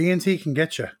 D&T can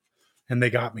get you. And they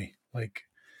got me.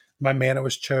 My mana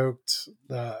was choked.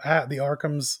 The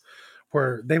Arkhams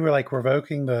were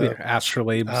revoking the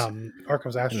Astrolabes.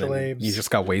 Arkham's Astrolabes. You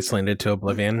just got wastelanded to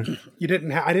oblivion. I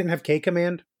didn't have K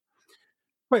Command.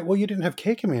 Right. Well, you didn't have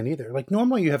K Command either.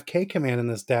 Normally you have K Command in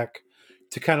this deck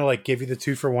to kind of give you the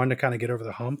 2-for-1 to kind of get over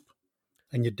the hump,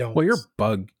 and you don't. Well, your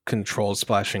bug control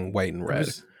splashing white and red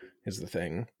is the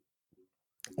thing.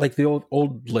 The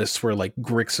old lists were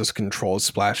Grixis control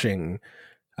splashing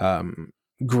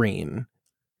green,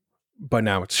 but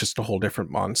now it's just a whole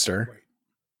different monster. Right.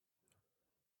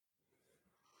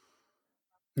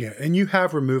 Yeah, and you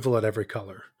have removal at every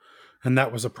color, and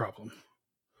that was a problem.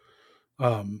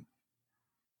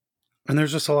 And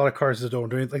there's just a lot of cards that don't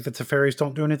do anything. The Teferis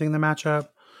don't do anything in the matchup.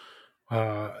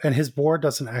 And his board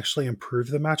doesn't actually improve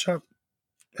the matchup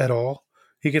at all.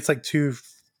 He gets 2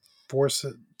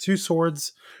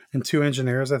 swords and 2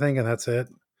 engineers, I think, and that's it.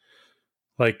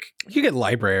 You get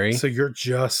library. So you're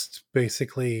just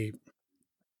basically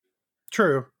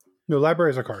true. No,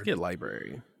 library is a card. You get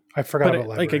library. I forgot about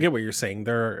library. I get what you're saying.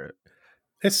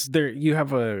 You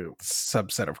have a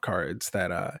subset of cards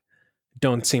that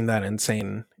don't seem that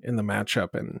insane in the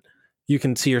matchup, and you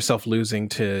can see yourself losing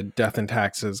to Death and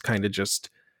Taxes, kind of just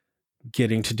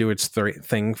getting to do its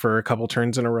thing for a couple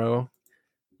turns in a row.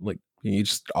 You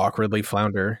just awkwardly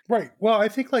flounder. Right. Well, I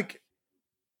think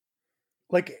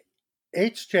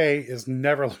HJ is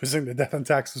never losing to Death and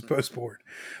Taxes post board.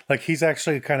 He's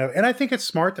actually kind of, and I think it's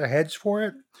smart to hedge for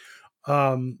it,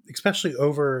 especially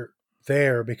over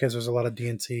there because there's a lot of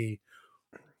D&T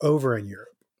over in Europe.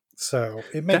 So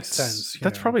it makes sense.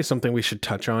 That's probably something we should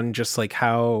touch on, just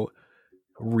how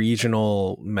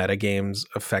regional metagames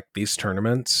affect these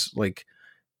tournaments.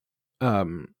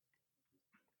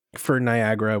 For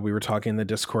Niagara, we were talking in the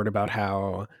Discord about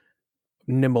how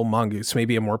Nimble Mongoose may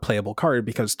be a more playable card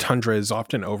because Tundra is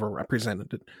often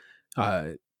overrepresented.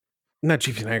 Not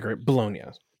GP Niagara, Bologna.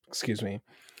 Excuse me.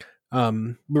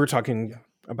 We were talking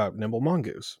about Nimble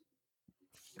Mongoose.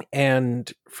 And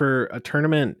for a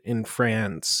tournament in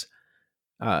France,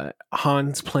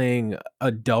 Han's playing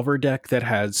a Delver deck that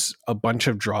has a bunch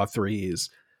of draw threes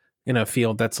in a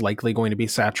field that's likely going to be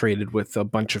saturated with a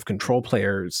bunch of control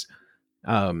players.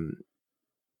 Um,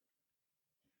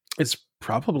 it's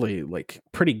probably like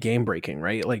pretty game breaking,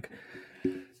 right? Like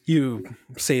you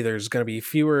say there's going to be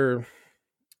fewer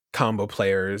combo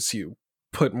players, you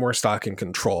put more stock in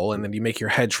control, and then you make your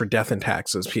hedge for death and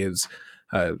taxes because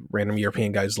random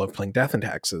European guys love playing death and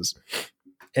taxes.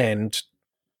 And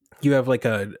you have like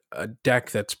a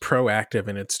deck that's proactive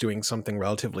and it's doing something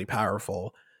relatively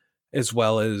powerful, as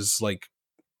well as like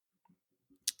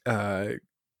uh,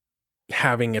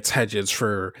 having its hedges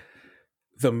for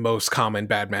the most common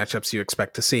bad matchups you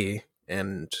expect to see.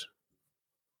 And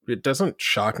it doesn't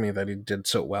shock me that he did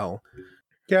so well.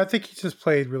 Yeah, I think he just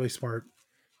played really smart.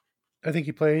 I think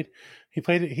he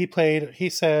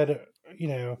said, you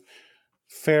know,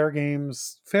 fair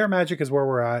games, fair magic is where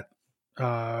we're at.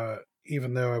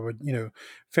 Even though I would,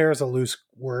 fair is a loose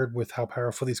word with how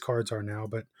powerful these cards are now,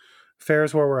 but fair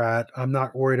is where we're at. I'm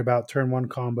not worried about turn one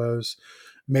combos.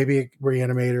 Maybe a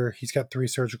reanimator. He's got 3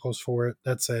 surgicals for it.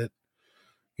 That's it.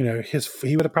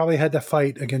 He would have probably had to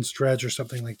fight against Dredge or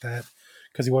something like that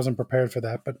because he wasn't prepared for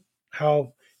that. But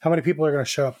how many people are going to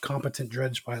show up competent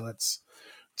Dredge pilots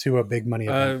to a big money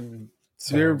event?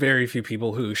 There are very few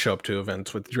people who show up to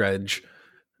events with Dredge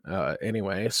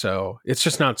anyway, so it's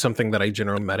just not something that I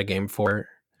generally metagame for.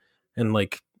 And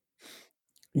like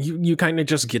you kind of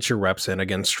just get your reps in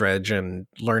against Dredge and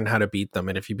learn how to beat them.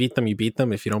 And if you beat them, you beat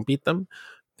them. If you don't beat them,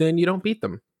 then you don't beat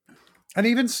them. And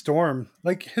even Storm,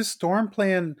 like his Storm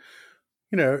plan,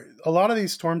 a lot of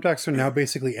these Storm decks are now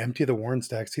basically empty of the Warren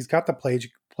decks. He's got the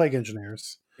Plague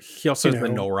Engineers. He also has the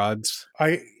No Rods.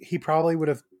 He probably would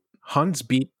have. Hans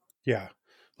beat. Yeah.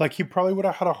 Like he probably would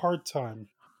have had a hard time.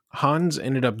 Hans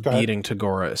ended up beating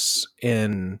Tagoras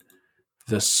in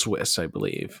the Swiss, I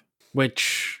believe,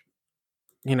 which,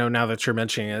 now that you're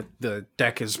mentioning it, the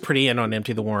deck is pretty in on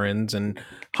Empty the Warrens, and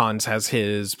Hans has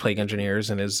his Plague Engineers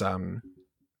and his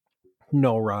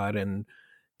No Rod, and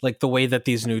like the way that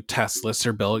these new test lists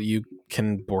are built, you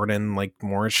can board in like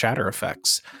more shatter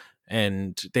effects,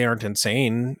 and they aren't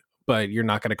insane, but you're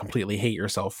not going to completely hate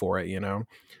yourself for it.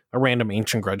 A random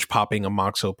Ancient Grudge popping a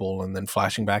Mox Opal and then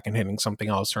flashing back and hitting something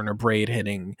else, or an Abrade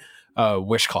hitting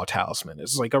Wishclaw Talisman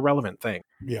is like a relevant thing.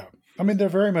 Yeah. I mean, they're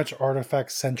very much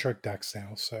artifact centric decks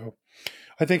now. So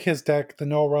I think his deck, the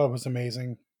Null Rod, was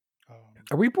amazing.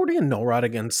 Are we boarding a Null Rod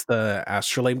against the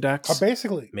Astrolabe decks?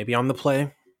 Basically. Maybe on the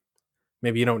play.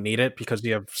 Maybe you don't need it because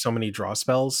you have so many draw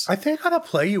spells. I think on a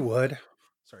play you would.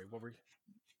 Sorry, what were you?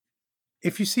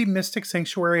 If you see Mystic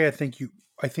Sanctuary, I think you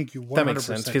 100%. That makes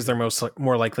sense because they're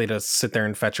more likely to sit there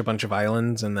and fetch a bunch of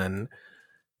islands, and then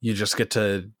you just get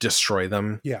to destroy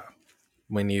them. Yeah.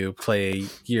 When you play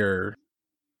your...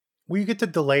 Well, you get to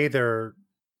delay their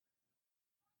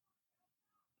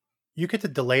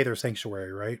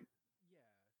Sanctuary, right?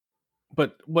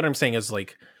 But what I'm saying is,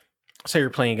 like, say you're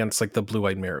playing against like the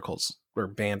Blue-Eyed Miracles or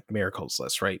Banned Miracles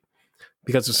list, right?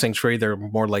 Because of Sanctuary, they're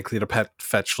more likely to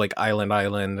fetch like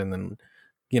island, and then,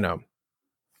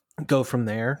 go from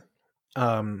there.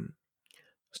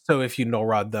 So if you No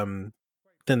Rod them,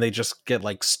 then they just get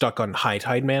like stuck on High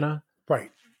Tide mana.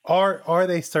 Right. Or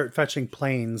they start fetching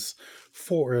plains,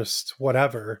 forest,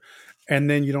 whatever, and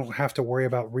then you don't have to worry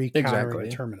about recountering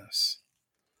the Terminus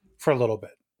for a little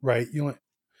bit, right?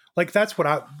 Like that's what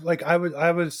I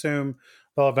would assume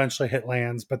they'll eventually hit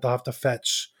lands, but they'll have to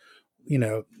fetch,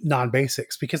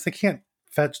 non-basics because they can't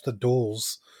fetch the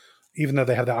duels, even though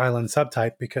they have the island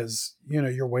subtype, because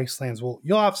your wastelands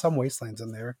you'll have some wastelands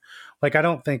in there. Like I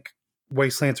don't think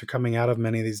wastelands are coming out of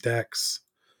many of these decks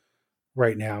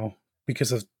right now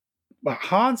because of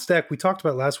Han's deck we talked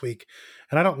about last week,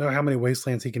 and I don't know how many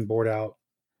wastelands he can board out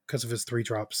because of his 3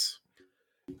 drops.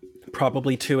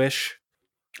 Probably 2-ish.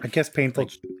 I guess painful.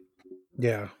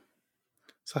 Yeah.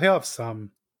 So he'll have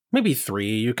some. Maybe 3.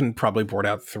 You can probably board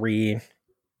out 3.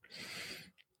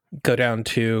 Go down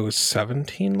to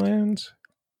 17 lands.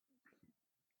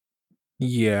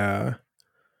 Yeah.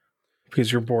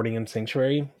 Because you're boarding in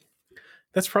Sanctuary.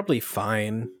 That's probably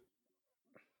fine.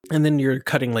 And then you're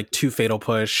cutting like 2 Fatal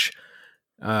Push,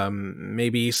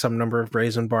 maybe some number of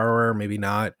Brazen Borrower, maybe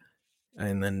not,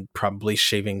 and then probably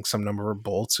shaving some number of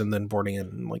bolts, and then boarding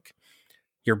in like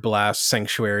your Blast,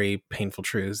 Sanctuary, Painful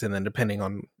Truths, and then depending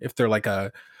on if they're like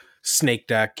a snake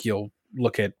deck, you'll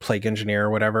look at Plague Engineer or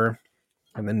whatever,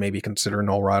 and then maybe consider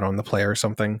Null Rod on the play or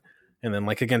something. And then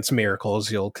like against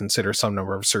Miracles, you'll consider some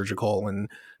number of Surgical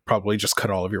and probably just cut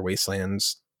all of your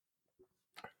Wastelands.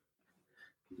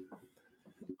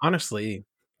 Honestly,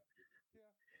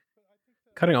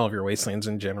 cutting all of your Wastelands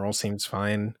in general seems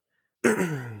fine.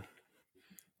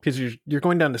 because you're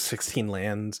going down to 16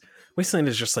 lands. Wasteland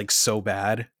is just like so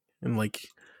bad, and like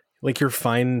you're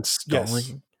fine Yes.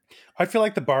 stalling. I feel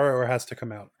like the borrower has to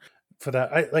come out for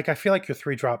that. I feel like your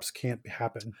 3-drops can't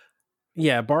happen.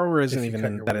 Yeah, Borrower isn't If you cut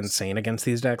even your that waste. insane against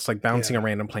these decks. Like bouncing Yeah. a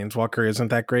random Planeswalker isn't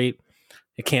that great.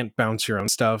 It can't bounce your own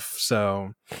stuff,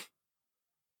 so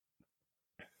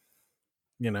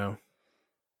you know.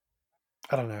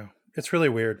 I don't know. It's really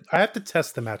weird. I have to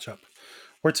test the matchup.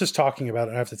 We're just talking about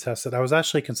it. I have to test it. I was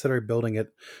actually considering building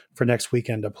it for next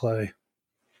weekend to play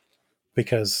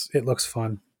because it looks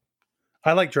fun.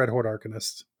 I like Dreadhorde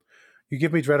Arcanist. You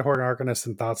give me Dreadhorde Arcanist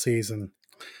and Thoughtseize, and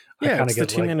I Yeah, kind it's of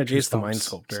the get 2-mana like Jace the goosebumps. Mind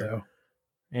Sculptor. So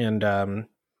And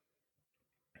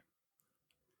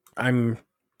I'm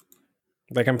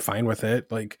fine with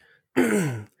it. Like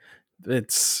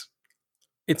it's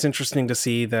interesting to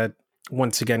see that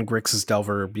once again Grixis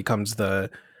Delver becomes the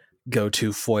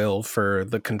go-to foil for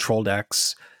the control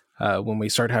decks when we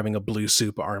start having a blue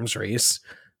soup arms race.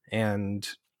 And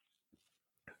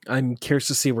I'm curious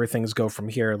to see where things go from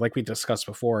here. Like we discussed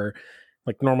before,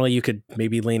 like normally you could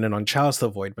maybe lean in on Chalice the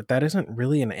Void, but that isn't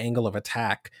really an angle of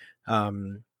attack.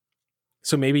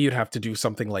 So maybe you'd have to do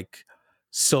something like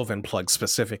Sylvan Plug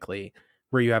specifically,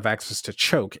 where you have access to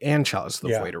Choke and Chalice the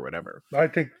Void or whatever. I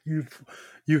think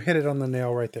you hit it on the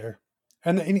nail right there.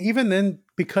 And even then,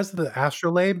 because of the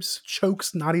Astrolabes,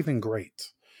 Choke's not even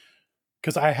great.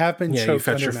 Because I have been choked. You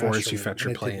fetch your under forest, you Astrolabe, fetch your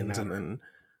and it didn't planes, and matter. then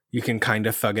you can kind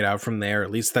of thug it out from there. At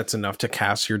least that's enough to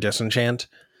cast your Disenchant,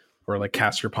 or like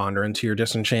cast your Ponder into your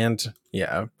Disenchant.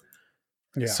 Yeah.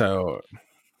 So,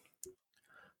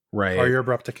 right. Or your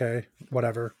Abrupt Decay,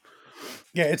 whatever.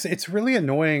 Yeah, it's really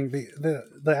annoying. The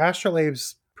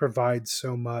Astrolabes provide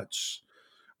so much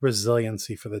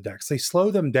resiliency for the decks. They slow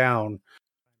them down.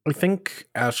 I think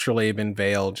Astrolabe and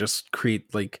Veil just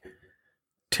create like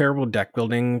terrible deck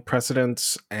building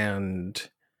precedents and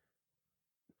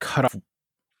cut off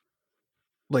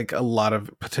like a lot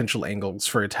of potential angles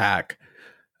for attack.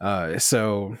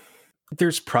 So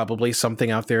there's probably something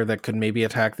out there that could maybe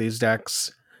attack these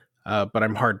decks, but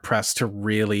I'm hard pressed to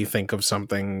really think of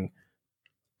something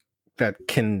that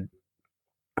can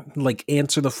like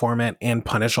answer the format and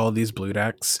punish all of these blue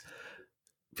decks,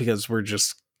 because we're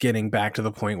just getting back to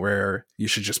the point where you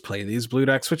should just play these blue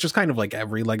decks, which is kind of like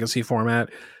every legacy format.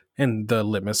 And the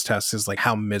litmus test is like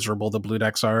how miserable the blue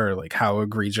decks are, or like how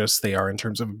egregious they are in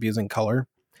terms of abusing color.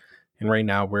 And right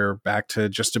now we're back to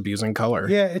just abusing color.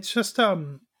 Yeah, it's just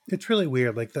it's really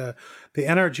weird. Like the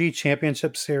NRG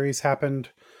Championship Series happened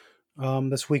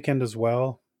this weekend as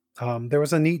well. There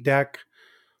was a neat deck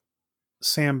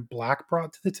Sam Black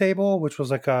brought to the table, which was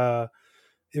like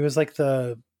it was like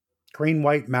the green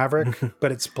white Maverick,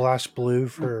 but it's splash blue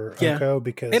for Oko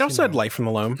because it also had Life from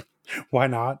the Loam. Why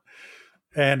not?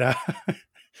 And I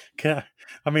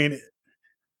mean,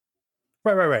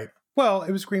 right. Well,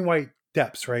 it was green white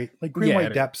depths, right? Like green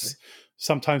white depths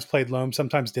sometimes played Loam,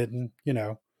 sometimes didn't. You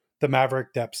know, the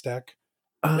Maverick depths deck,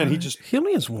 and he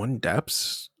only has one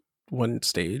depths, one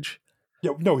stage.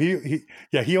 Yeah, no, he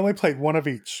only played one of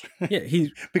each. Yeah,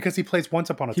 because he plays Once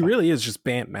Upon a Time. He really is just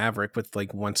Bant Maverick with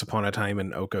like Once Upon a Time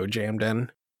and Oko jammed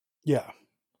in. Yeah,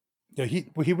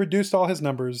 he reduced all his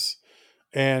numbers,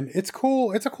 and it's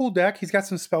cool. It's a cool deck. He's got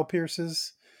some Spell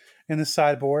Pierces in the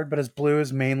sideboard, but his blue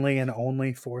is mainly and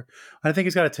only for. I think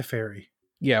he's got a Teferi.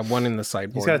 Yeah, one in the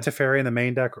sideboard. He's got a Teferi in the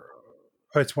main deck.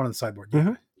 Or it's one in the sideboard. Yeah,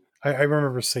 mm-hmm. I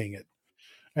remember seeing it.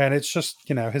 And it's just,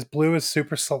 his blue is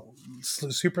super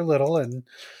little, and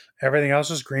everything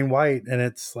else is green white, and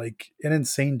it's like an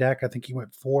insane deck. I think he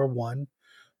went 4-1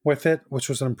 with it, which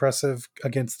was impressive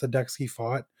against the decks he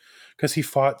fought, because he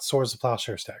fought Swords of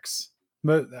Plowshares decks.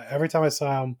 But every time I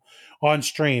saw him on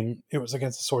stream, it was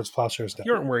against the Swords of Plowshares deck.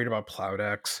 You weren't worried about Plow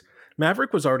decks.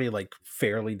 Maverick was already like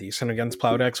fairly decent against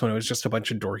Plow decks when it was just a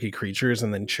bunch of dorky creatures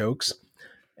and then chokes.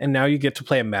 And now you get to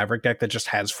play a Maverick deck that just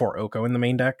has 4 Oko in the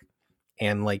main deck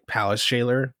and like Palace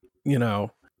Jailer,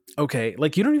 okay,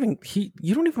 like you don't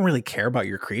even really care about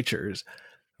your creatures.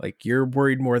 Like you're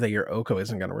worried more that your Oko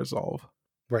isn't going to resolve.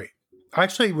 Right.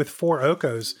 Actually, with 4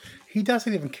 Okos, he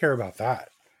doesn't even care about that.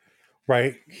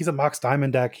 Right. He's a Mox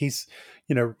Diamond deck. He's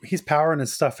powering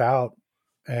his stuff out,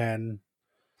 and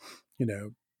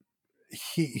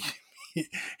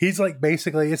he's like,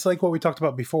 basically it's like what we talked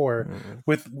about before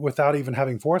without even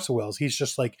having Force of Wills. He's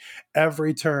just like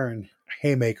every turn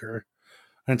haymaker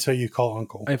until you call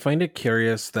Uncle. I find it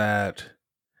curious that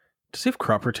does he have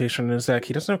crop rotation in his deck?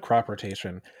 He doesn't have crop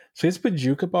rotation. So he has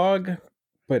Bojuka Bog,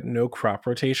 but no crop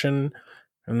rotation.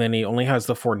 And then he only has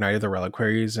the 4 Knight of the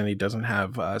Reliquaries, and he doesn't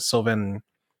have Sylvan.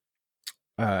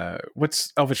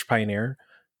 What's Elvish Pioneer?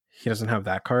 He doesn't have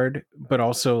that card, but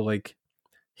also like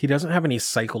he doesn't have any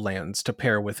cycle lands to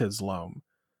pair with his loam.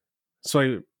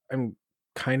 So I'm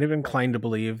kind of inclined to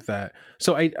believe that.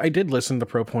 So I did listen to the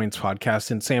Pro Points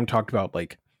podcast, and Sam talked about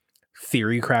like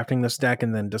theory crafting this deck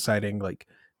and then deciding like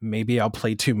maybe I'll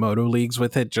play 2 Moto Leagues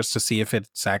with it just to see if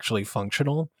it's actually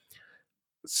functional.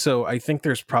 So I think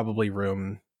there's probably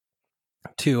room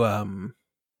to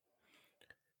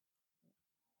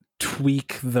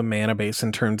tweak the mana base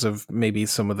in terms of maybe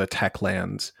some of the tech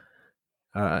lands.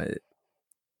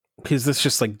 Because this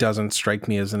just like doesn't strike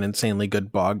me as an insanely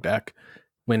good bog deck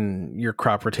when your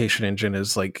crop rotation engine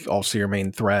is like also your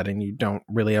main threat and you don't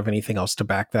really have anything else to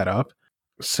back that up.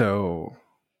 So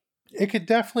it could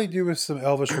definitely do with some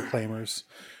Elvish Reclaimers.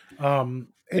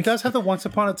 It does have the Once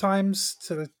Upon a Times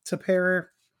to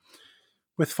pair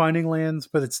with Finding Lands,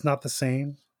 but it's not the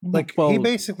same. Like, he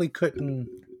basically couldn't...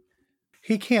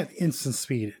 He can't instant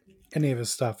speed any of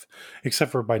his stuff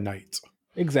except for by night.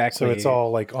 Exactly. So it's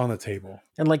all like on the table.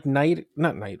 And like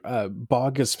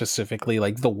Bog is specifically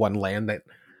like the one land that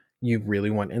you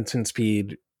really want instant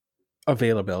speed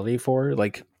availability for.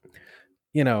 Like,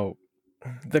 you know,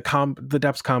 the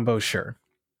depths combo, sure.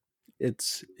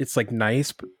 It's like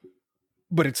nice,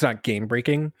 but it's not game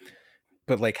breaking.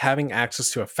 But like having access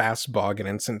to a fast Bog and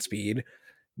instant speed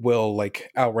will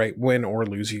like outright win or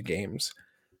lose you games.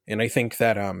 And I think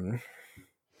that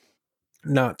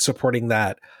not supporting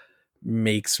that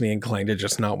makes me inclined to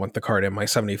just not want the card in my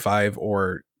 75,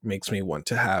 or makes me want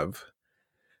to have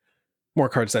more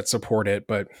cards that support it.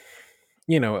 But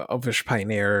you know, Elvish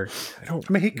Pioneer, I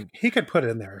mean, he could put it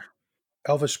in there.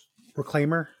 Elvish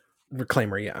Reclaimer,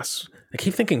 yes. I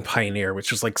keep thinking Pioneer,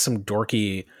 which is like some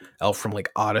dorky elf from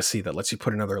like Odyssey that lets you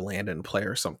put another land in play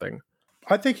or something.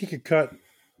 I think he could cut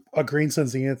a Green Sun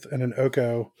Zenith and an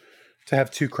Oko to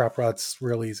have 2 crop rots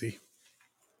real easy.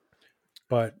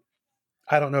 But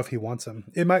I don't know if he wants them.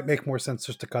 It might make more sense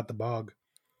just to cut the Bog.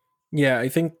 Yeah, I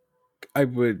think I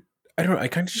would. I don't know. I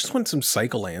kind of just want some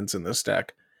cycle lands in this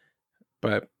deck.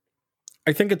 But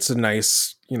I think it's a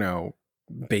nice, you know,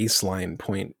 baseline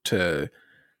point to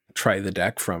try the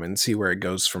deck from and see where it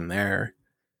goes from there.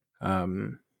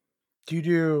 Well,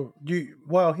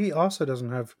 he also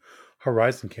doesn't have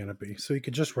Horizon Canopy, so he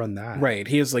could just run that. Right.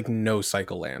 He has like no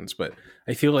cycle lands, but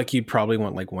I feel like you'd probably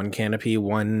want like 1 Canopy,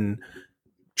 1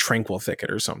 Tranquil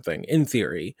Thicket or something in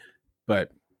theory.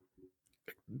 But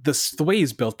the way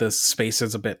he's built this space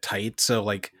is a bit tight, so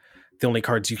like the only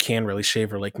cards you can really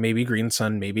shave are like maybe Green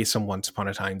Sun, maybe some Once Upon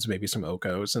a Times, maybe some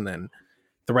Okos, and then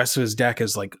the rest of his deck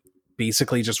is like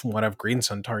basically just one of Green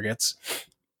Sun targets.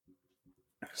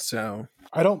 So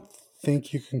I don't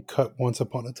think you can cut Once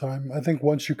Upon a Time. I think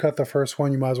once you cut the first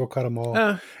one, you might as well cut them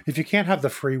all. If you can't have the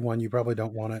free one, you probably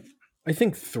don't want it. I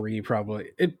think 3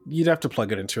 probably. You'd have to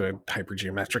plug it into a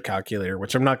hypergeometric calculator,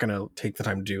 which I'm not going to take the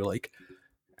time to do like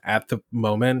at the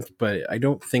moment, but I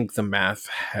don't think the math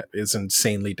is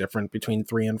insanely different between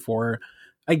 3 and 4.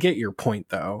 I get your point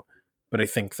though, but I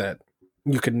think that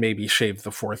you could maybe shave the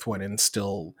 4th one and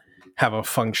still have a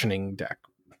functioning deck,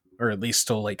 or at least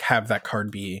still like have that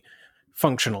card be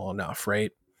functional enough,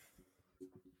 right?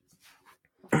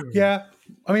 Yeah.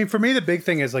 I mean, for me, the big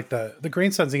thing is like the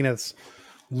Green Sun Zeniths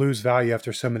lose value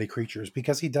after so many creatures,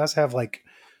 because he does have like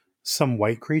some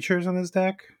white creatures in his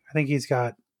deck. I think he's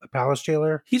got a Palace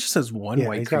Jailer. He just has one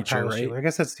white creature, right? Jailer. I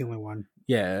guess that's the only one.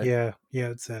 Yeah,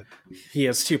 that's it. He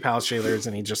has 2 Palace Jailers,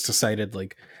 and he just decided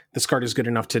like this card is good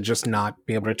enough to just not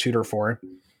be able to tutor for,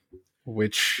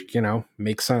 which, you know,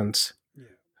 makes sense.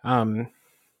 Yeah.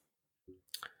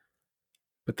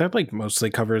 But that like mostly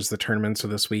covers the tournaments of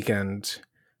this weekend.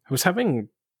 I was having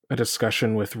a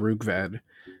discussion with Rugved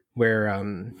where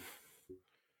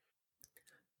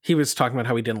he was talking about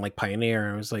how he didn't like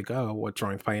Pioneer. I was like, oh, what's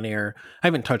wrong with Pioneer? I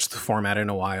haven't touched the format in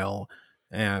a while.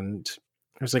 And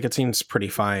I was like, it seems pretty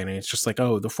fine. And it's just like,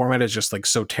 oh, the format is just like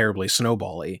so terribly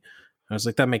snowball-y. I was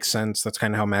like, that makes sense. That's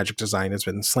kind of how Magic design has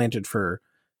been slanted for,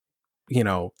 you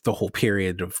know, the whole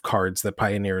period of cards that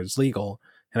Pioneer is legal.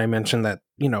 And I mentioned that,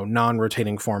 you know,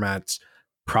 non-rotating formats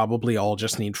probably all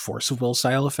just need Force of Will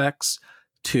style effects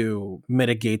to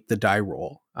mitigate the die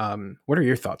roll. What are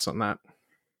your thoughts on that?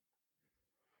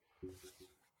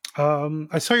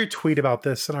 I saw your tweet about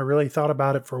this, and I really thought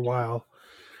about it for a while.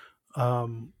 I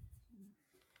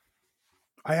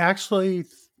actually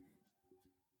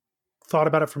thought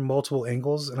about it from multiple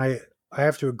angles, and I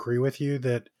have to agree with you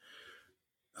that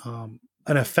an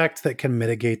effect that can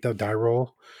mitigate the die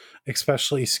roll,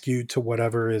 especially skewed to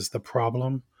whatever is the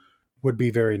problem, would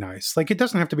be very nice. Like, it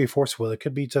doesn't have to be Force Will. It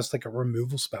could be just like a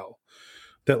removal spell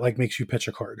that like makes you pitch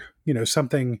a card. You know,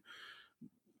 something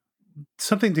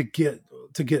to get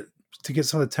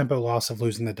some of the tempo loss of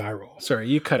losing the die roll. Sorry,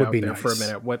 you cut out there nice for a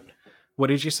minute. What What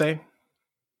did you say?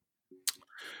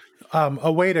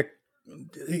 A way to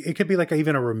it could be like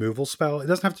even a removal spell. It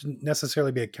doesn't have to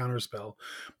necessarily be a counter spell,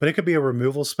 but it could be a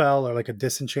removal spell or like a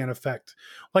disenchant effect,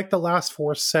 like the last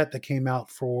Force set that came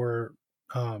out for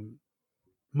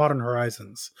Modern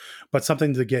Horizons. But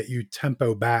something to get you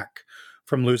tempo back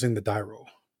from losing the die roll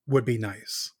would be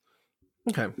nice.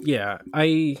 Okay, yeah,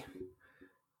 I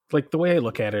like the way I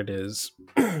look at it is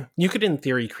you could in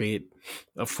theory create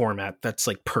a format that's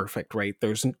like perfect, right?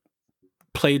 There's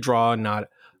play draw not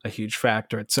a huge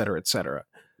factor, et cetera, et cetera.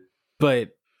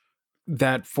 But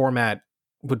that format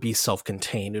would be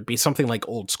self-contained. It'd be something like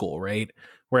old school, right?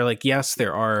 Where like, yes,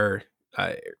 there are,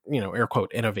 air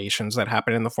quote innovations that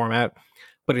happen in the format,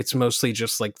 but it's mostly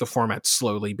just like the format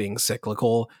slowly being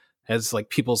cyclical as like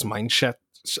people's mindset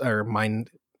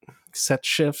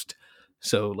shift.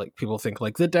 So like people think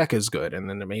like the deck is good, and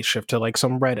then it may shift to like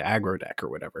some red aggro deck or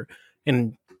whatever.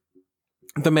 And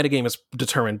the metagame is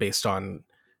determined based on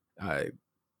uh,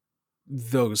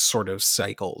 those sort of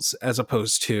cycles, as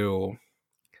opposed to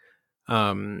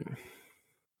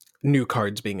new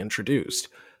cards being introduced.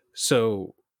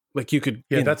 So like you could,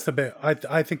 that's the big.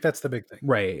 I think that's the big thing,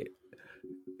 right?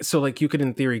 So like you could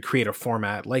in theory create a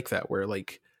format like that where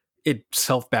like it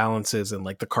self balances and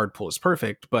like the card pool is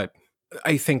perfect, but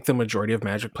I think the majority of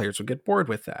Magic players would get bored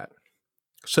with that.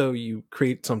 So you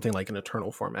create something like an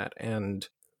Eternal format, and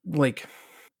like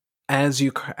as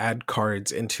you add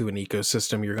cards into an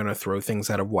ecosystem, you're going to throw things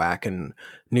out of whack, and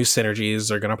new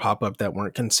synergies are going to pop up that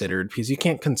weren't considered, because you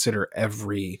can't consider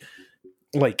every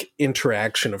like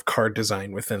interaction of card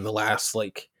design within the last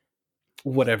like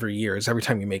whatever years every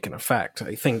time you make an effect.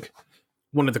 I think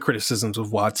one of the criticisms of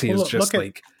WotC is just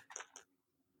like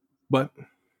what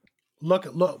look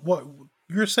what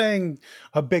you're saying,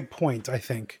 a big point. I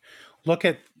think look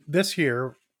at this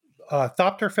year,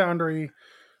 Thopter Foundry,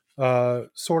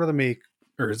 Sword of the Meek,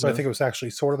 Urza. I think it was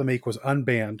actually Sword of the Meek was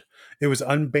unbanned. It was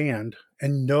unbanned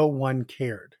and no one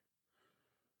cared.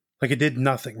 Like it did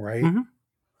nothing, right? Mm-hmm.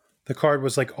 The card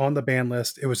was like on the ban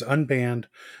list. It was unbanned.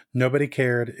 Nobody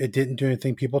cared. It didn't do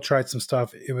anything. People tried some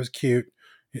stuff. It was cute.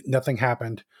 Nothing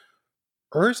happened.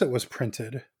 Urza was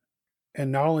printed,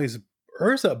 and not only is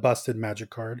Urza a busted Magic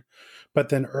card, but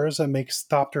then Urza makes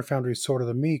Thopter Foundry Sword of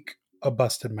the Meek a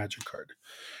busted Magic card.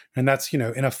 And that's, in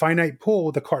a finite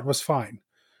pool, the card was fine.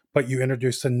 But you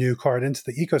introduced a new card into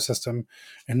the ecosystem,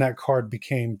 and that card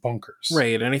became bonkers.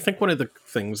 Right. And I think one of the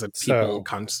things that people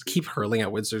keep hurling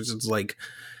at Wizards is like,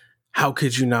 how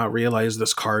could you not realize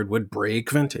this card would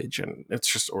break Vintage? And it's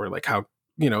just, or like how,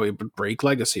 it would break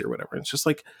Legacy or whatever. It's just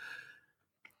like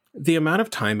the amount of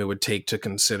time it would take to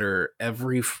consider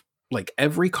every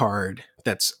card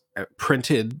that's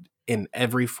printed in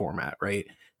every format, right?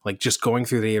 Like just going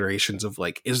through the iterations of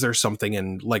like, is there something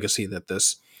in Legacy that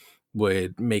this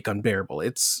would make unbearable?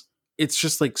 It's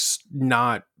just like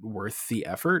not worth the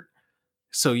effort.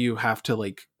 So you have to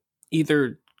like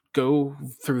either go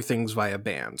through things via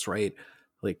bans, right?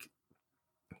 Like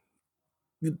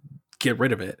get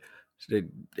rid of it.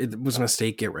 It was a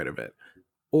mistake, get rid of it.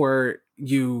 Or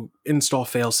you install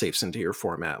fail safes into your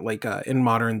format. Like in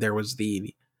Modern, there was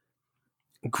the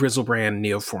Griselbrand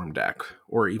Neoform deck,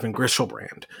 or even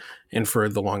Griselbrand. And for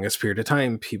the longest period of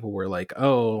time, people were like,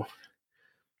 oh,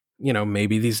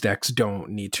 maybe these decks don't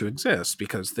need to exist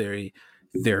because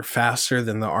they're faster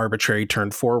than the arbitrary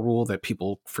turn 4 rule that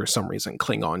people for some reason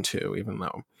cling on to, even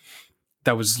though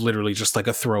that was literally just like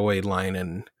a throwaway line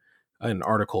in an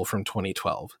article from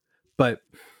 2012. But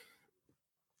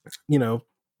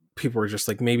people were just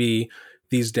like, maybe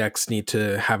these decks need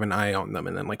to have an eye on them,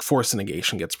 and then like Force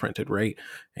Negation gets printed, right?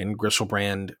 And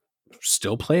Griselbrand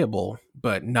still playable,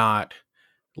 but not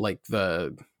like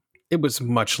it was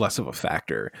much less of a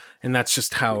factor. And that's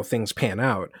just how things pan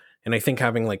out. And I think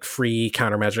having like free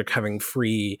counter magic, having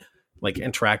free like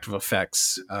interactive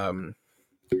effects,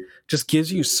 just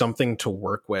gives you something to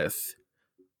work with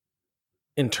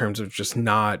in terms of just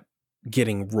not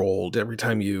getting rolled every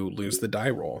time you lose the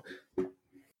die roll.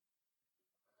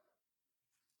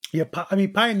 Yeah, I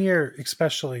mean Pioneer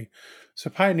especially. So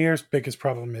Pioneer's biggest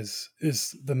problem is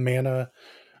the mana.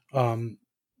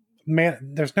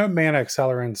 There's no mana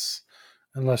accelerants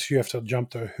unless you have to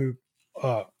jump to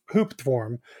hoop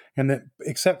form, and that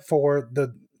except for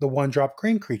the 1-drop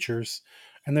green creatures,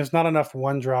 and there's not enough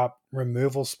 1-drop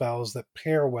removal spells that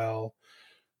pair well.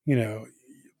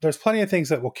 There's plenty of things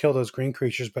that will kill those green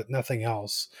creatures, but nothing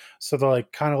else. So they're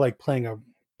like kind of like playing a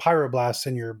Pyroblast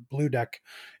in your blue deck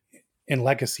in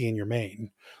Legacy in your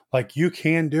main. Like you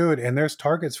can do it, and there's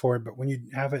targets for it, but when you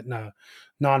have it in a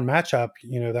non-matchup,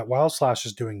 that Wild Slash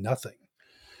is doing nothing.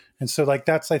 And so like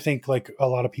that's, I think, like a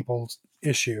lot of people's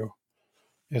issue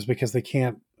is because they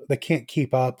can't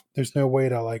keep up. There's no way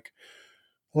to like,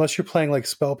 unless you're playing like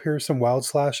Spell Pierce and Wild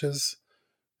Slashes,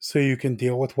 so you can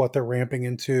deal with what they're ramping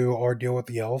into or deal with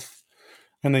the elf,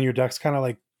 and then your deck's kind of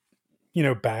like,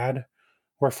 bad.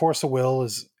 Where Force of Will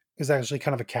is actually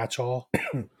kind of a catch-all.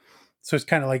 So it's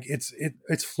kind of like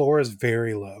its floor is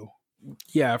very low.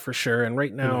 Yeah, for sure. And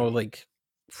right now, like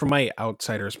from my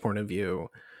outsider's point of view,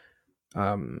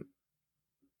 um,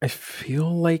 I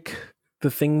feel like the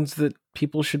things that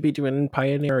people should be doing in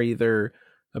Pioneer are either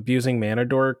abusing mana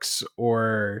dorks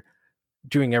or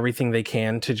doing everything they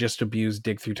can to just abuse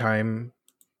dig through time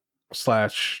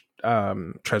slash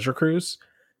treasure cruise.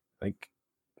 Like,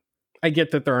 I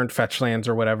get that there aren't fetch lands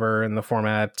or whatever in the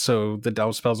format, so the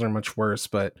delve spells are much worse,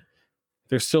 but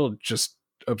they're still just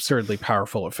absurdly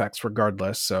powerful effects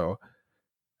regardless. So,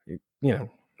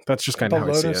 that's just kind The of how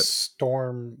I see Lotus it.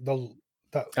 Storm,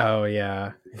 Oh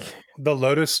yeah, the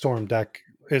Lotus Storm deck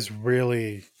is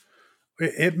really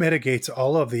it mitigates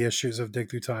all of the issues of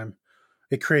dig through time.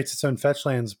 It creates its own fetch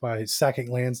lands by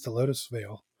sacking lands to Lotus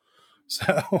Veil.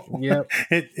 So yep,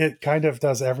 it kind of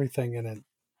does everything and it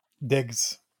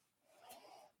digs.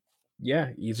 yeah.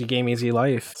 Easy game, easy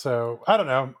life. So I don't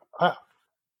know.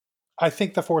 I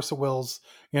think the Force of Wills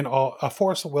a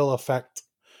Force of Will effect,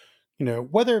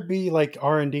 whether it be like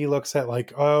R&D looks at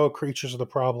like, oh, creatures are the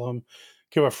problem,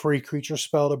 give a free creature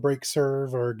spell to break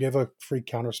serve or give a free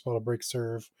counter spell to break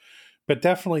serve, but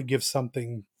definitely give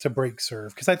something to break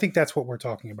serve, because I think that's what we're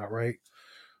talking about, right?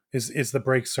 Is the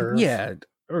break serve. Yeah,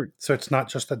 or So it's not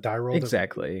just a die roll.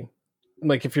 exactly.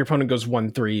 Like if your opponent goes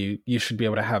 1-3, you should be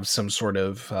able to have some sort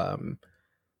of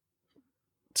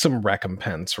some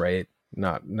recompense, right?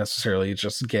 Not necessarily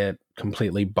just get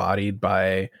completely bodied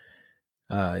by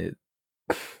uh,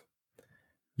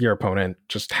 your opponent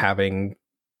just having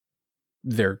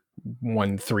their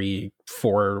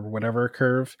 1-3-4 whatever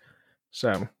curve.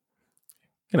 So,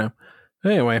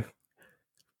 anyway,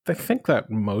 I think that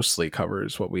mostly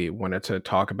covers what we wanted to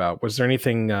talk about. Was there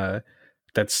anything that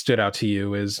stood out to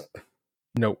you as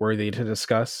noteworthy to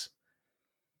discuss?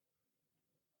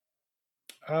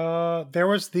 There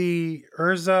was the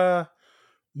Urza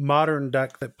modern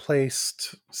deck that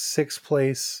placed sixth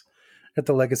place at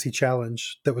the Legacy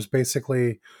Challenge. That was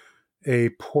basically a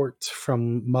port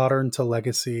from modern to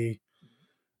Legacy.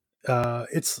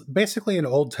 It's basically an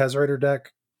old Tezzerator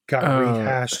deck got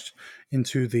rehashed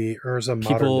into the Urza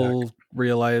modern people deck.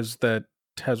 realize that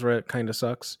Tezzeret kind of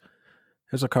sucks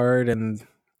as a card, and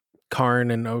Karn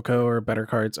and Oko are better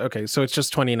cards. Okay, so it's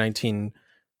just 2019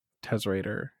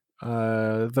 Tezzerator.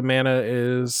 The mana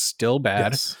is still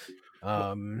bad. Yes.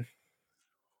 Well,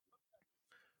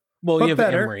 But you have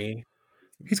better. Emery.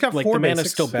 He's got like 4 the basics.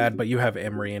 mana's still bad, but you have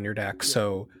Emery in your deck,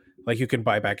 so like you can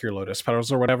buy back your Lotus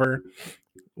Petals or whatever.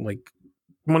 Like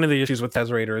one of the issues with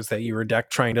Tezzerator is that you were deck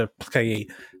trying to play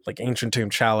like Ancient Tomb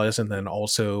Chalice and then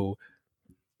also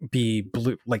be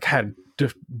blue, like had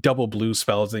double blue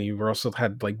spells, and you also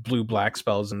had like blue black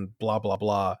spells and blah blah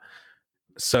blah.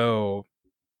 So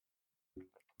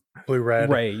blue red,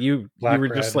 right, you were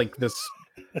red. just like this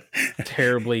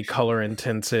terribly color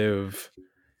intensive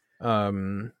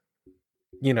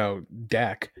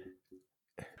deck.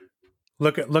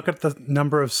 Look at the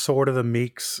number of Sword of the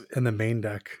Meeks in the main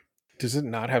deck. Does it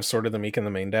not have Sword of the Meek in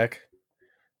the main deck?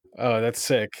 Oh, that's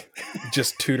sick.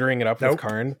 Just tutoring it up with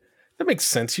Karn. That makes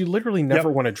sense. You literally never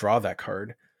want to draw that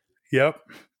card. Yep.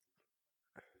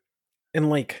 And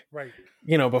like, right.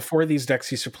 Before these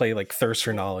decks used to play like Thirst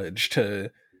for Knowledge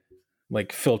to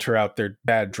like filter out their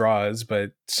bad draws,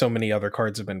 but so many other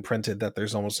cards have been printed that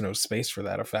there's almost no space for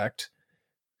that effect.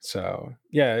 So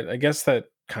yeah, I guess that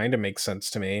kind of makes sense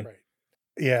to me. Right.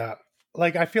 Yeah.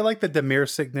 Like I feel like the Dimir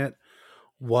Signet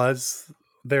was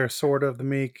their Sword of the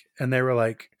Meek, and they were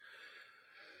like,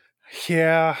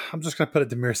 yeah, I'm just gonna put a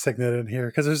Dimir Signet in here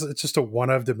because it's just a one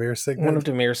of Dimir Signet. One of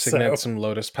Dimir Signet, some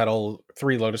Lotus Petal,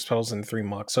 3 Lotus Petals, and 3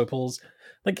 Mox Opals.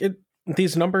 Like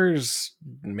these numbers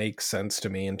make sense to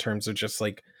me in terms of just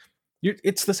like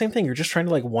it's the same thing. You're just trying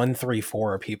to like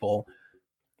 1-3-4 people.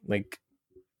 Like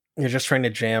you're just trying to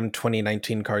jam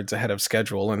 2019 cards ahead of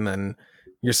schedule, and then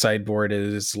your sideboard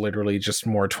is literally just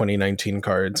more 2019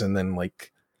 cards, and then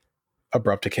like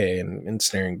Abrupt Decay and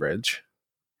Ensnaring Bridge.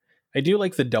 I do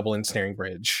like the double Ensnaring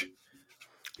Bridge.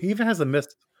 He even has the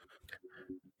mist.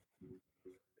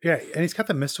 Yeah, and he's got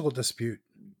the Mystical Dispute.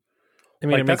 I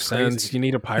mean, like, it makes sense. Crazy. You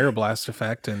need a Pyroblast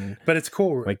effect, and but it's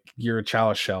cool. Like you're a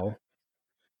Chalice Shell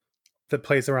that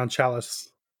plays around Chalice.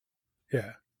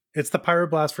 Yeah, it's the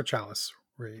Pyroblast for Chalice,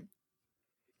 right?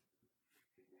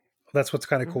 That's what's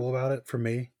kind of cool about it for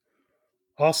me.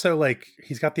 Also, like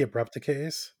he's got the Abrupt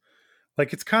Decays.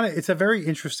 Like it's a very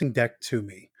interesting deck to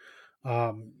me.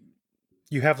 Um,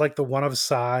 you have like the one of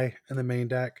Psy in the main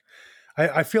deck.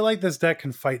 I feel like this deck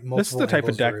can fight This is the multiple type of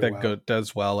angles deck very that well.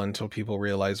 does well until people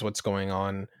realize what's going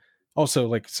on. Also,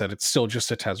 like I said, it's still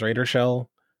just a Tez Raider shell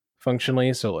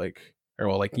functionally. So, like, or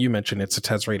well, like you mentioned, it's a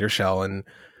Tez Raider shell, and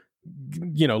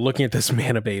looking at this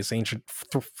mana base,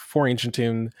 four Ancient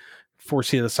Tomb, four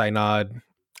Sea of the Synod,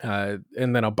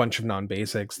 and then a bunch of non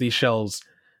basics. These shells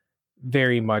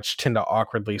very much tend to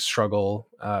awkwardly struggle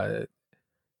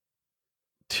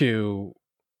to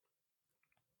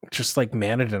just like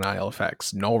mana denial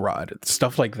effects, null rod,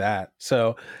 stuff like that.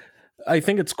 So I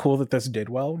think it's cool that this did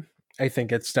well. I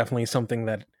think it's definitely something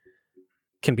that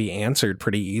can be answered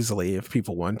pretty easily if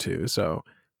people want to. So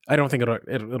I don't think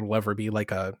it'll ever be like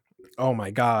a, oh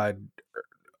my god,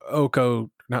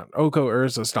 not Oko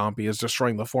Urza Stompy is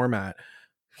destroying the format,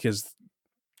 because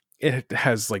it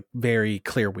has like very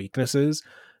clear weaknesses.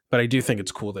 But I do think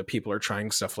it's cool that people are trying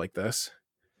stuff like this.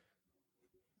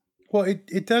 Well,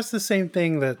 it does the same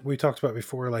thing that we talked about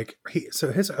before. Like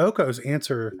so his Okos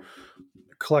answer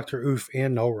Collector Oof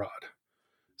and Null Rod.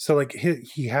 So like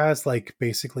he has like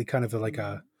basically kind of like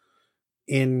a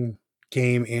in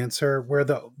game answer where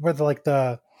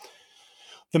the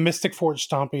Mystic Forge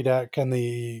Stompy deck and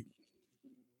the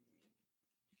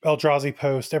Eldrazi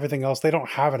Post, everything else, they don't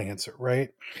have an answer, right?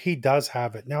 He does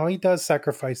have it. Now he does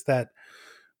sacrifice that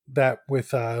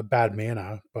with bad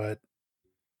mana, but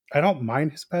I don't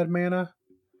mind his bad mana.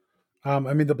 I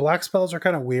mean, the black spells are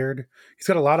kind of weird. He's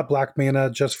got a lot of black mana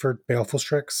just for Baleful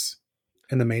Strix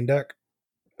in the main deck.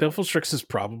 Baleful Strix is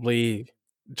probably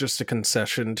just a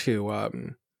concession to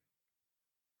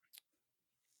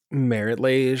Merit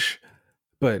Lage,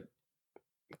 but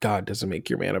God, does it make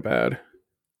your mana bad?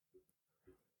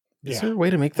 Is Yeah, there a way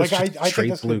to make this like just I think straight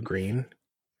that's blue good. green?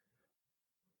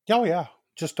 Oh yeah,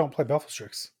 just don't play Baleful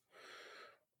Strix.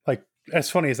 Like as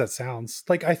funny as that sounds,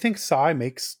 like I think Psy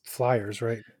makes flyers,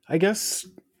 right? I guess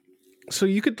so.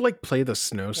 You could like play the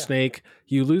Snow Yeah. Snake.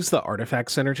 You lose the artifact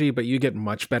synergy, but you get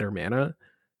much better mana.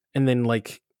 And then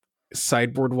like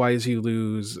sideboard wise, you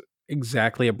lose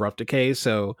exactly Abrupt Decay.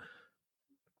 So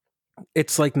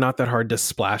it's like not that hard to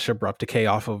splash Abrupt Decay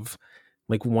off of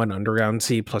like one Underground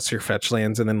Sea plus your fetch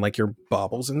lands and then like your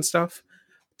baubles and stuff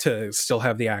to still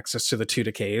have the access to the two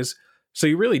decays. So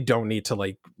you really don't need to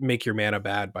like make your mana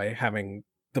bad by having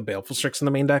the Baleful Strix in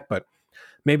the main deck, but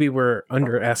maybe we're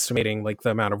underestimating like the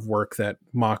amount of work that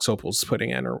Mox Opal's putting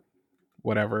in or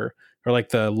whatever, or like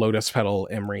the Lotus Petal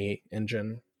Emery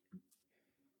engine.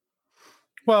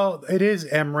 Well, it is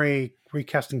Emery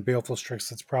recasting Baleful Strix.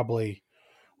 That's probably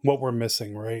what we're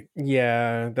missing, right?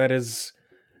 Yeah, that is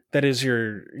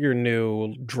your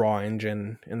new draw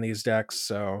engine in these decks.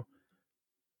 So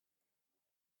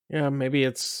yeah, maybe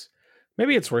it's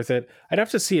worth it. I'd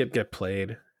have to see it get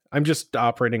played. I'm just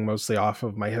operating mostly off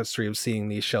of my history of seeing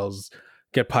these shells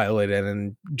get piloted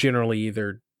and generally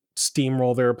either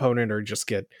steamroll their opponent or just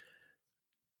get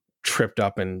tripped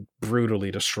up and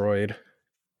brutally destroyed.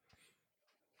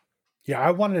 Yeah,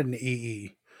 I wanted an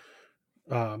EE.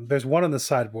 There's one on the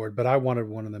sideboard, but I wanted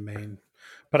one in the main.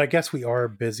 But I guess we are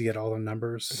busy at all the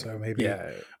numbers, so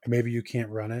Yeah, maybe you can't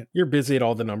run it. you're busy at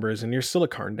all the numbers and you're still a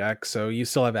Karn deck, so you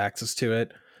still have access to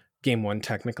it. Game one,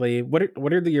 technically. What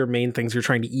are your main things you're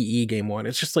trying to EE game one?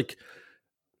 It's just like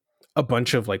a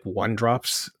bunch of like one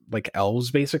drops, like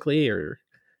elves basically, or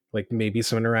like maybe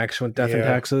some interaction with death and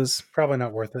Yeah, taxes. probably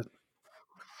not worth it.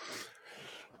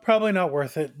 Probably not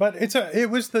worth it. But it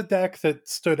was the deck that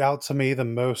stood out to me the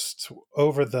most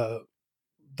over the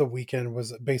weekend.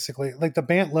 Was basically like the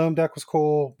Bant Loam deck was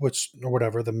cool, which or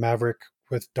whatever the Maverick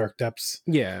with Dark Depths,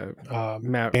 Yeah, Bant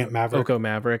Maverick, Oko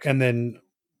Maverick. and then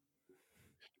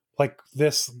like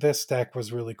this deck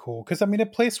was really cool because I mean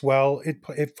it plays well.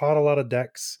 It fought a lot of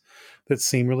decks that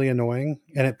seem really annoying,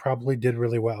 and it probably did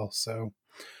really well. So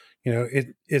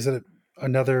it is it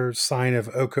another sign of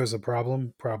Oko's a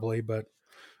problem, probably, but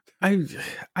I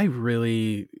I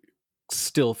really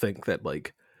still think that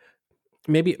like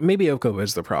maybe Oko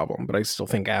is the problem, but I still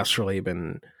think Astrolabe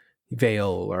and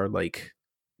Veil are like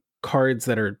cards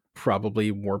that are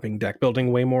probably warping deck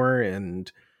building way more,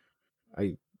 and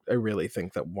I I really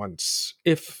think that once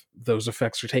if those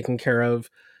effects are taken care of,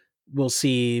 we'll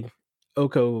see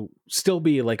Oko still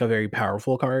be like a very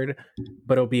powerful card,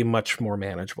 but it'll be much more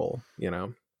manageable.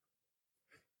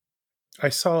 I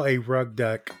saw a rug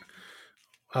deck.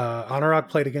 Honorok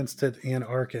played against it and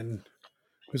Arkin.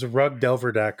 It was a rug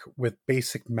Delver deck with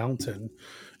basic mountain.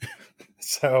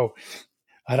 So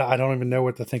I don't even know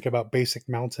what to think about basic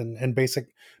mountain and basic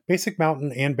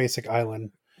mountain and basic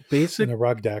island in Basic the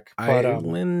rug deck. But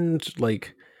Island,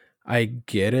 like I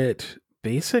get it.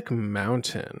 Basic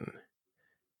Mountain.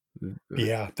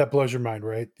 Yeah, that blows your mind,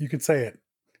 right? You can say it.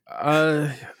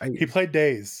 Uh, He played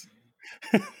Days.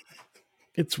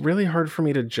 it's really hard for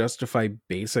me to justify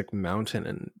basic mountain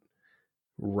and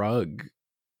rug.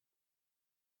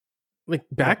 Like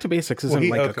back to basics Well, isn't he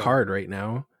like a Oko. card right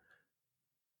now.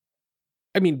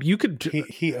 I mean, you could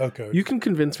He Oko'd. you can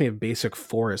convince me of basic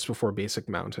forest before basic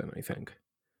mountain, I think.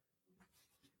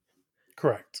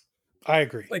 Correct. I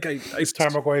agree. Like I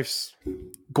Tarmogoyf's.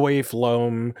 Goyf,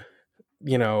 Loam,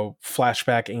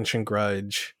 flashback ancient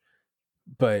grudge,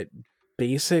 but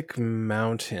basic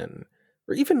mountain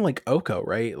or even like Oko,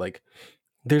 right? Like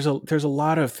there's a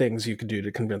lot of things you could do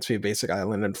to convince me of basic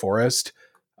island and forest.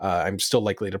 I'm still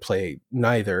likely to play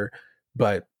neither,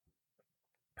 but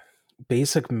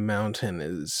basic mountain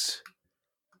is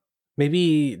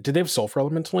maybe. Did they have sulfur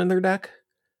elemental in their deck?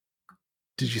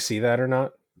 Did you see that or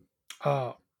not?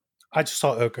 I just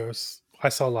saw Okos. I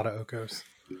saw a lot of Okos.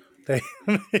 They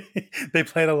they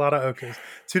played a lot of Okos.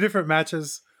 2 different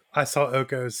matches. I saw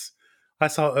Okos. I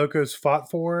saw Okos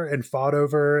fought for and fought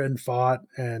over and fought,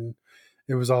 and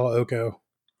it was all Oko.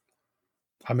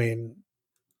 I mean,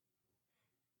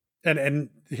 and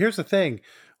here's the thing,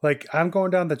 like I'm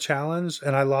going down the challenge,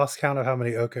 and I lost count of how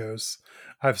many Okos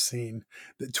I've seen.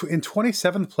 In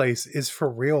 27th place is for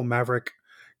real Maverick,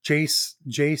 Jace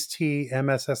T,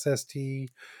 MSSST,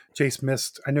 Jace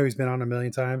Mist. I know he's been on a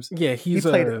million times. Yeah, He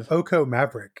played Oko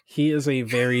Maverick. He is a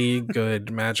very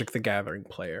good Magic the Gathering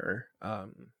player.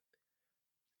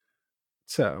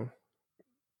 So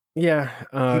yeah,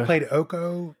 He played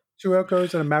Oko, 2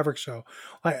 Okos, and a Maverick show.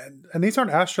 And these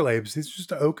aren't astrolabes. These are just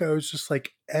Okos, just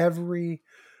like every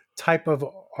type of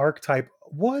archetype.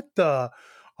 What the?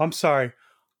 I'm sorry.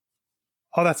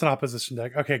 Oh, that's an opposition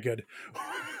deck. Okay, good.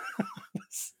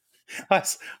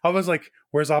 I was like,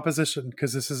 where's opposition?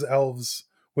 Because this is elves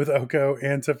with Oko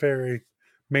and Teferi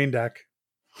main deck.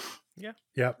 Yeah.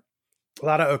 Yep. A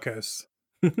lot of Okos.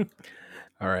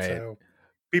 All right. So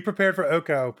be prepared for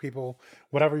Oko, people.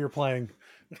 Whatever you're playing.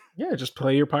 Yeah, just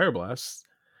play your Pyroblast.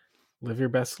 Live your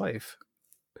best life.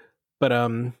 But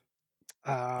all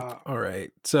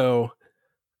right. So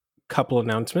couple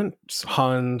announcements.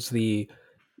 Hans, the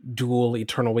dual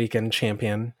Eternal Weekend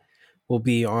champion, will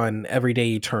be on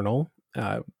Everyday Eternal.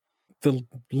 The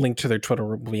link to their Twitter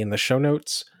will be in the show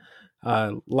notes.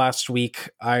 Last week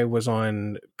I was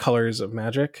on Colors of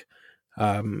Magic.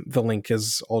 The link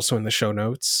is also in the show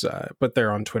notes, but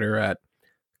they're on Twitter at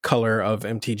Color of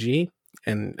MTG,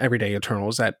 and Everyday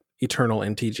Eternals at Eternal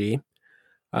MTG.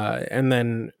 And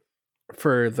then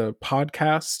for the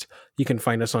podcast, you can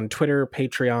find us on Twitter,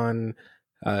 Patreon,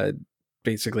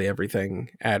 basically everything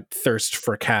at Thirst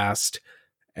for Cast,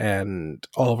 and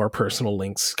all of our personal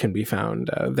links can be found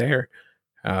there.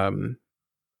 Yeah,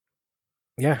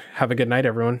 have a good night,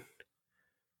 everyone.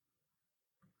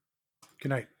 Good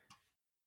night.